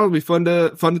plays out. It'll be fun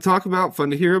to talk about, fun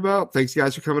to hear about. Thanks,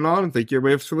 guys, for coming on, and thank you,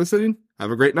 everybody, for listening.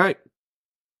 Have a great night.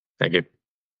 Thank you.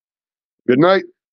 Good night.